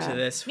look forward to Yeah.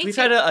 this. Me We've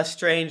too. had a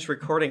strange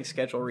recording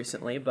schedule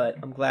recently, but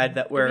I'm glad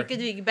that We we're could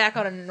be back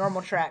on a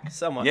normal track.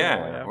 somewhat. Yeah,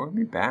 normal, we're gonna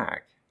be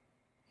back.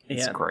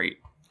 It's Yeah. great.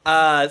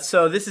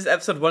 So this is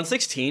episode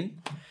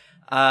 116.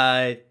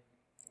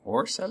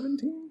 Or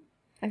 17?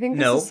 I think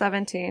this No. is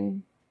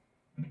 17.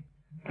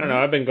 I don't know.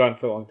 I've been gone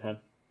for a long time.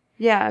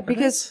 Yeah,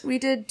 because we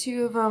did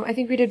 2 of them. I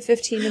think we did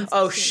 15 and 16.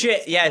 Oh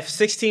shit! Yeah,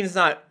 16 is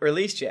not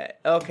released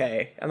yet.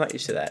 Okay, I'm not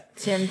used to that.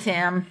 Tim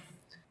Tam.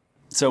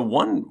 So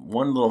one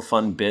little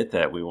fun bit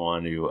that we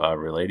want to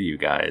relay to you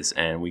guys,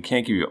 and we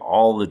can't give you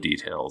all the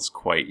details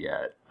quite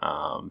yet,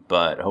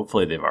 but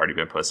hopefully they've already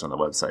been posted on the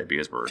website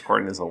because we're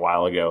recording this a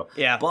while ago.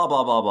 Yeah. Blah,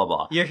 blah, blah, blah,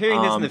 blah. You're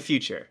hearing this in the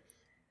future.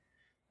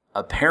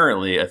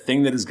 Apparently, a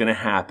thing that is going to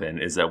happen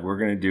is that we're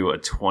going to do a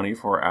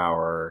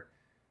 24-hour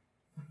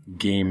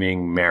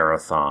gaming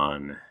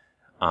marathon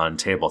on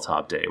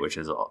Tabletop Day, which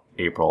is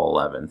April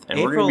 11th. And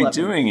we're April going to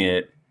be 11th. doing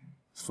it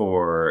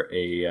for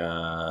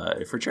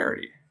for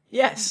charity.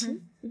 Yes.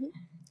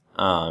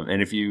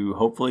 And if you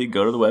hopefully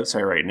go to the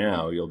website right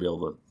now, you'll be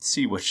able to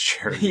see which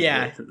charity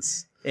Yeah. it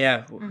is.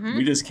 Yeah.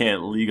 We just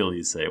can't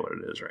legally say what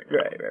it is right now.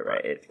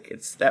 Right.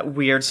 It's that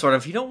weird sort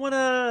of. You don't want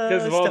to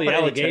Because of all the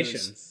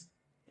allegations.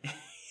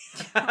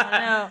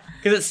 I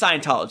Because it's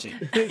Scientology.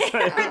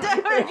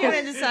 know. We're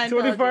doing into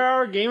Scientology.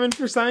 24-hour gaming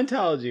for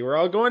Scientology. We're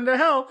all going to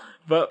hell,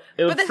 but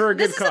it's this- for a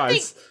good this is the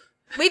cause. thing.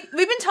 We've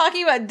been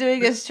talking about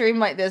doing a stream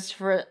like this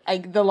for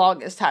like the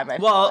longest time. I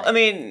feel Well, like. I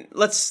mean,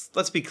 let's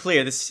be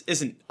clear. This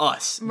isn't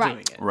us Right.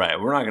 doing it. Right.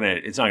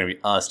 It's not going to be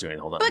us doing it.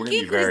 Hold on. but we're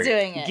gonna be Geekly's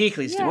doing it.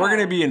 Geekly's doing We're it.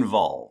 going to be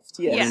involved.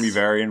 We're going Yes. to be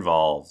very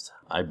involved.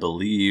 I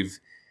believe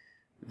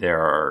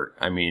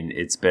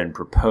it's been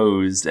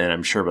proposed, and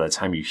I'm sure by the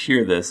time you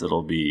hear this,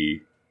 it'll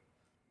be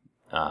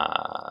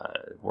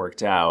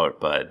worked out,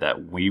 but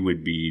that we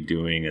would be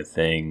doing a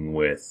thing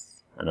with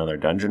another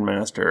dungeon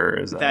master.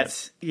 Is that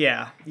That's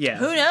yeah.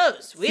 Who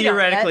knows? We don't yet.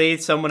 Theoretically,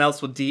 someone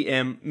else will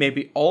DM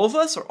maybe all of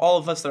us or all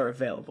of us that are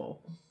available.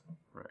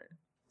 right?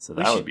 So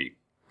that should- would be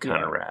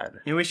kind of rad.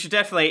 And we should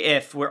definitely,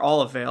 if we're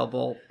all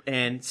available,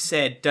 and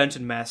said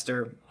dungeon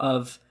master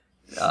of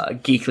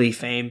Geekly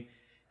fame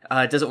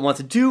doesn't want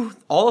to do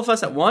all of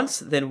us at once,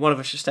 then one of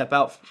us should step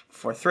out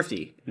for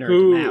Thrifty. Nerd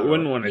Who now.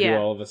 wouldn't want to do Yeah.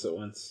 all of us at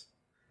once?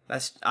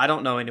 I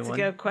don't know That's a anyone.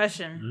 good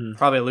question.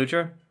 Probably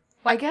Lutra.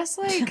 I guess,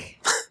 like,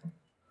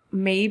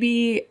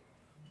 maybe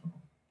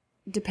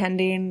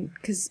depending,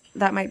 because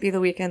that might be the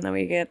weekend that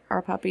we get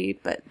our puppy,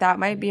 but that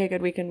might be a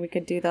good weekend we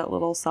could do that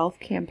little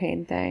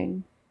self-campaign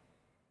thing.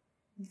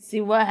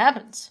 See what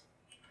happens.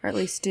 Or at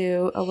least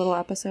do a little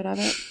episode of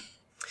it.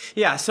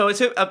 Yeah, so it's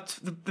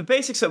the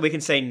basics that we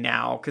can say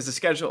now, because the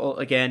schedule,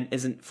 again,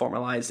 isn't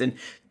formalized. And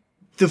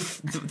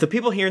the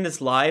people hearing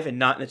this live and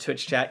not in the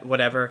Twitch chat,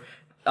 whatever,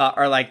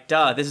 are like,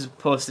 duh, this is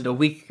posted a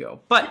week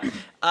ago. But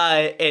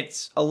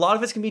it's a lot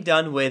of it's can be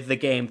done with the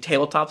game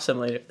Tabletop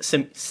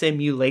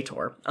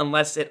Simulator,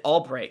 unless it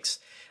all breaks.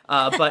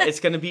 But it's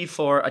going to be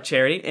for a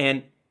charity,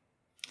 and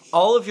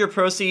all of your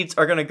proceeds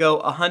are going to go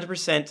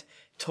 100%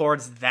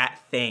 towards that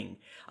thing.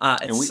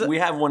 And we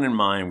have one in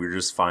mind. We're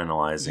just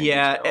finalizing.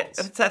 Yeah, details.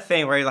 it's that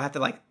thing where you'll have to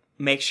like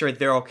make sure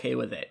they're okay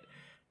with it.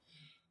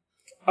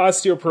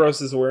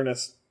 Osteoporosis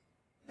awareness.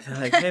 They're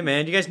like, hey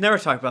man, you guys never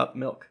talk about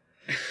milk.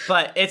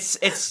 But it's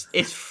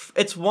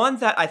one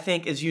that I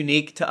think is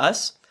unique to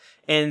us,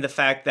 in the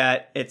fact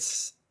that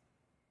it's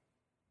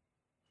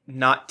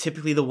not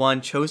typically the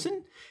one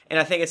chosen, and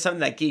I think it's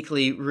something that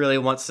Geekly really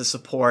wants to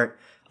support.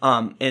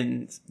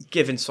 And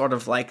given sort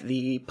of like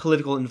the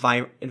political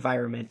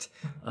environment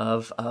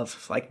of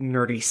like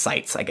nerdy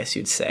sites, I guess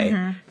you'd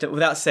say,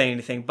 without saying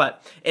anything.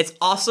 But it's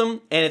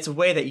awesome, and it's a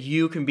way that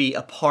you can be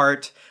a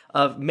part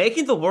of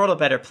making the world a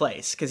better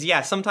place. Because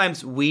yeah,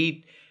 sometimes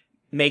we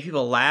make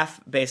people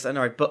laugh based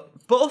on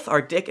both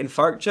our dick and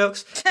fart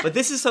jokes, but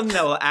this is something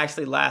that will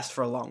actually last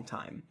for a long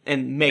time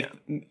and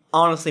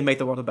honestly make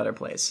the world a better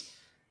place.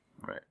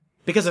 Right.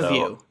 Because of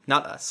you,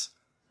 not us.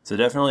 So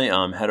definitely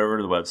head over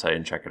to the website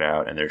and check it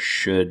out. And there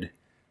should,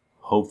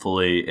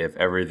 hopefully, if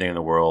everything in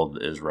the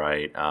world is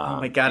right.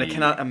 Oh my God, I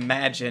cannot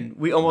imagine.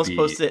 We almost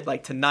posted it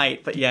like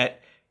tonight, but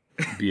yet.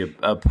 Be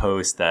a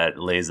post that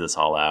lays this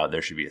all out.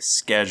 There should be a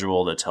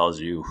schedule that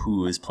tells you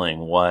who is playing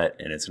what.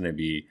 And it's going to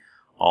be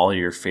all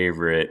your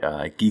favorite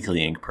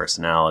Geekly Inc.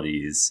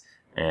 personalities.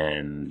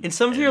 And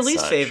some of your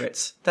least such.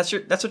 Favorites. That's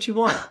what you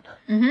want.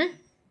 Mm-hmm.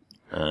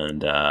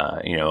 And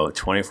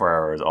 24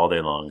 hours all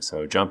day long.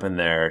 So jump in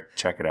there,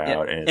 check it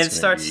out, Yeah. and it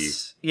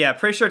starts.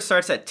 Pretty sure it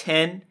starts at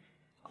 10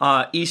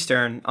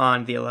 Eastern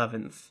on the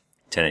 11th.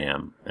 10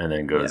 a.m. and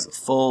then goes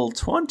full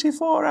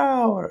 24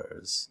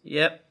 hours.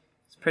 Yep,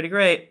 it's pretty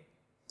great.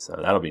 So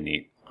that'll be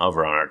neat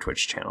over on our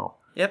Twitch channel.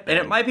 Yep, and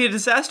it might be a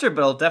disaster,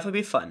 but it'll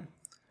definitely be fun.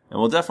 And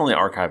we'll definitely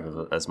archive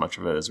as much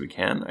of it as we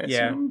can. I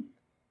assume.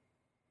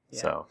 Yeah.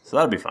 So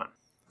that'll be fun.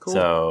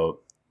 Cool.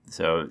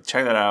 So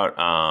check that out,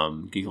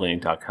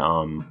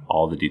 geeklyinc.com,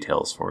 all the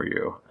details for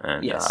you.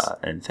 And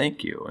and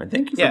thank you. And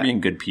thank you for being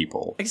good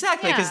people.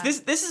 Exactly, because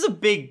this is a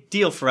big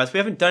deal for us. We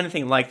haven't done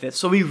anything like this,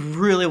 so we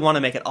really want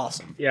to make it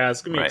awesome. Yeah,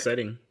 it's going to be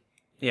exciting.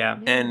 Yeah.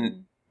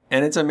 And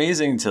it's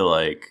amazing to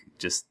like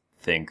just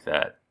think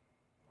that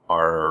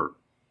our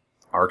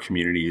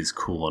community is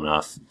cool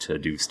enough to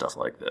do stuff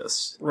like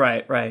this.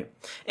 Right. And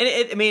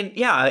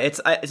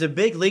it's a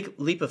big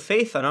leap of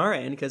faith on our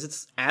end, because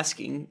it's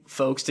asking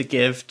folks to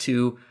give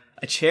to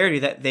a charity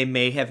that they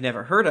may have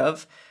never heard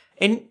of.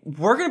 And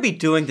we're going to be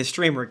doing the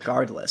stream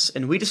regardless.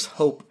 And we just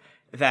hope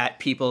that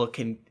people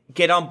can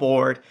get on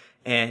board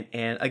and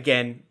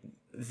again,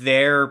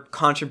 their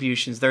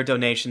contributions, their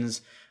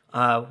donations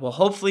will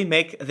hopefully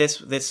make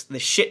this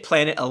shit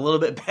planet a little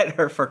bit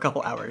better for a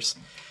couple hours.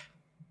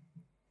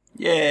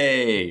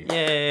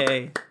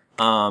 Yay!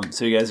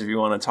 So you guys, if you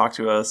want to talk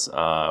to us,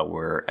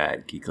 we're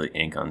at Geekly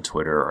Inc. on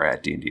Twitter or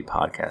at D&D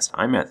Podcast.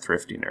 I'm at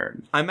Thrifty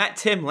Nerd. I'm at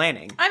Tim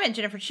Lanning. I'm at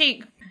Jennifer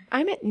Cheek.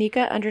 I'm at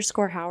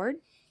Nika_Howard.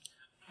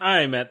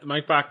 I'm at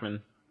Mike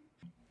Bachman.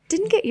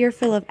 Didn't get your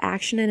fill of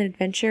action and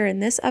adventure in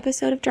this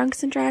episode of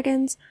Drunks and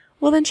Dragons?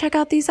 Well, then check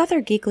out these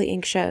other Geekly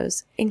Inc.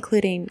 shows,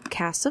 including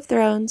Cast of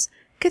Thrones,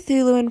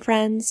 Cthulhu and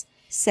Friends,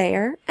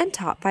 Sayer, and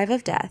Top 5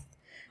 of Death.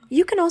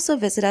 You can also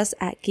visit us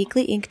at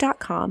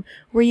geeklyinc.com,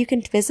 where you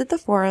can visit the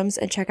forums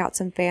and check out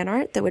some fan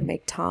art that would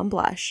make Tom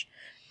blush.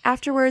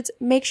 Afterwards,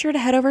 make sure to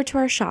head over to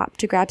our shop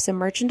to grab some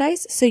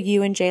merchandise so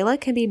you and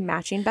Jayla can be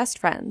matching best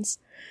friends.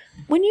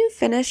 When you've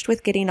finished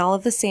with getting all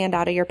of the sand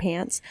out of your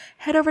pants,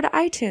 head over to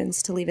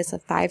iTunes to leave us a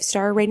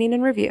 5-star rating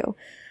and review.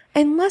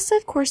 Unless,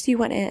 of course, you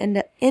want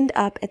to end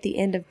up at the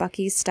end of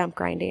Bucky's stump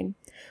grinding.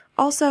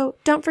 Also,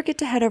 don't forget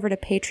to head over to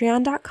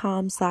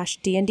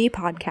patreon.com/DND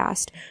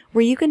podcast,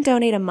 where you can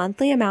donate a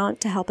monthly amount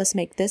to help us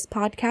make this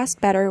podcast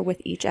better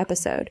with each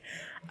episode.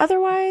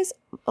 Otherwise,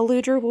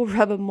 Aludra will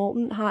rub a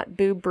molten hot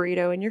boob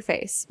burrito in your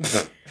face.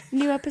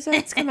 New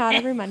episodes come out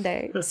every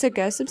Monday, so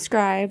go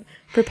subscribe,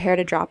 prepare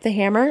to drop the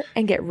hammer,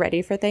 and get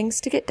ready for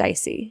things to get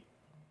dicey.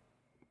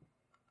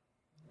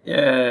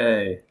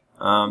 Yay!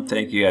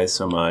 Thank you guys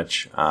so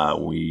much.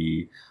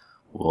 We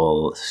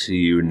will see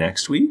you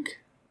next week.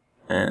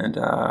 And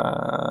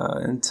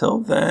until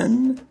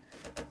then,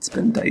 it's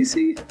been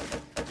dicey.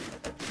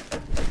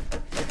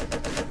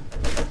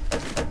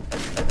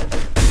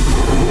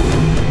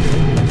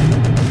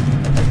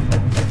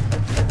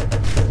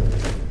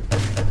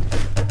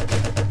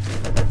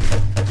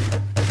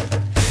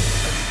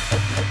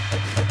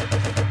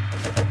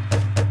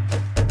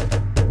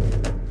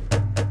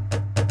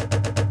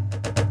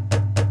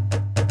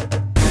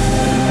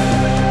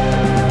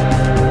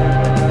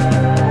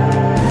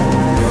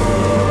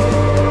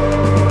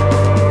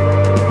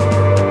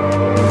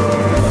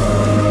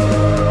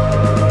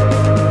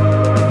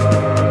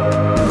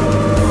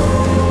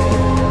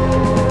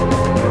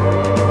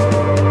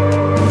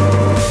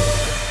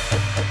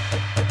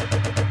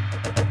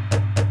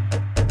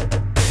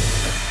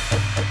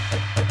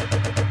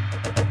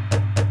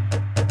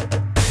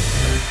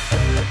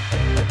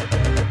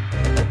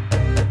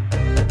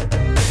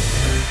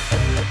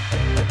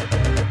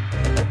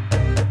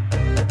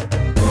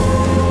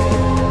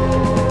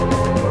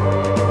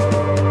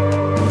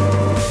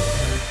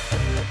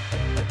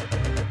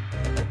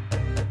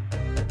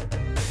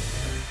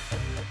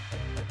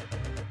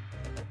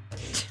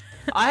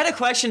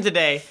 question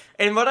today,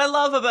 and what I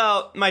love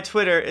about my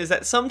Twitter is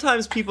that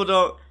sometimes people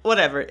don't.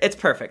 Whatever, it's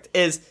perfect.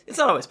 It's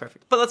not always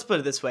perfect, but let's put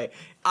it this way.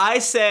 I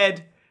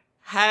said,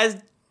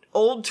 has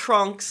old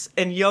Trunks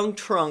and young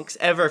Trunks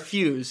ever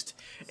fused?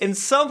 And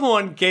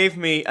someone gave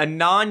me a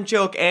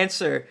non-joke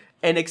answer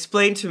and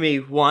explained to me,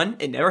 1,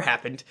 it never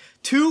happened,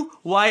 2,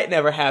 why it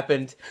never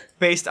happened,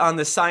 based on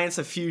the science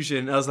of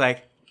fusion. I was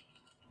like,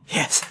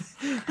 yes,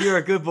 you're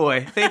a good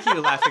boy. Thank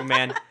you, laughing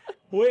man.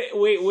 Wait,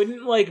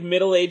 wouldn't like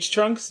middle-aged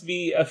Trunks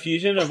be a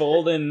fusion of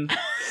old and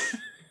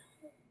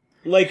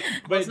like?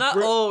 But It's not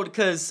old,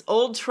 because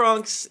old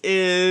Trunks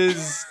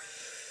is,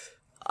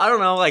 I don't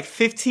know, like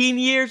 15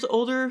 years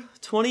older,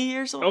 20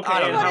 years older. Okay, I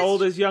don't and know. how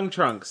old is young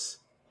Trunks?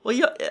 Well,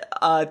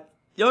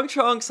 young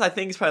Trunks, I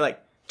think, is probably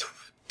like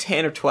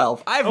 10 or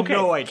 12. I have Okay.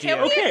 no idea.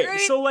 Can we- Okay,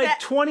 agree so like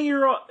that-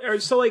 20-year-old, or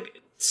so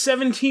like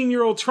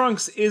 17-year-old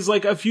Trunks is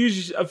like a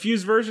fused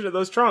version of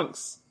those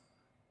Trunks.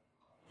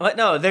 What?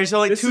 No, there's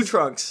only This 2 is-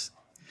 Trunks.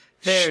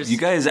 There's You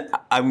guys,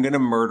 I'm gonna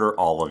murder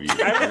all of you.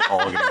 You're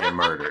all gonna get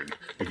murdered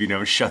if you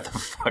don't shut the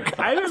fuck up.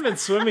 I haven't been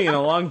swimming in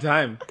a long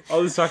time.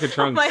 All this talking Oh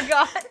Trunks. my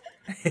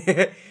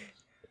god.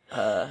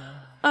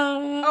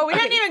 Oh, we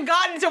hadn't even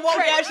gotten to what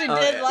we actually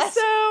did last.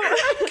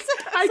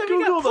 I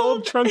googled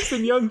old Trunks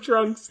and young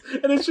Trunks,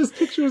 and it's just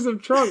pictures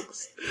of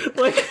Trunks,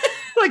 like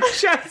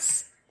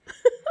chess.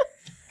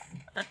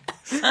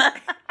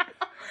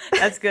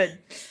 That's good.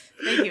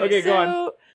 Thank you. Okay, go on. So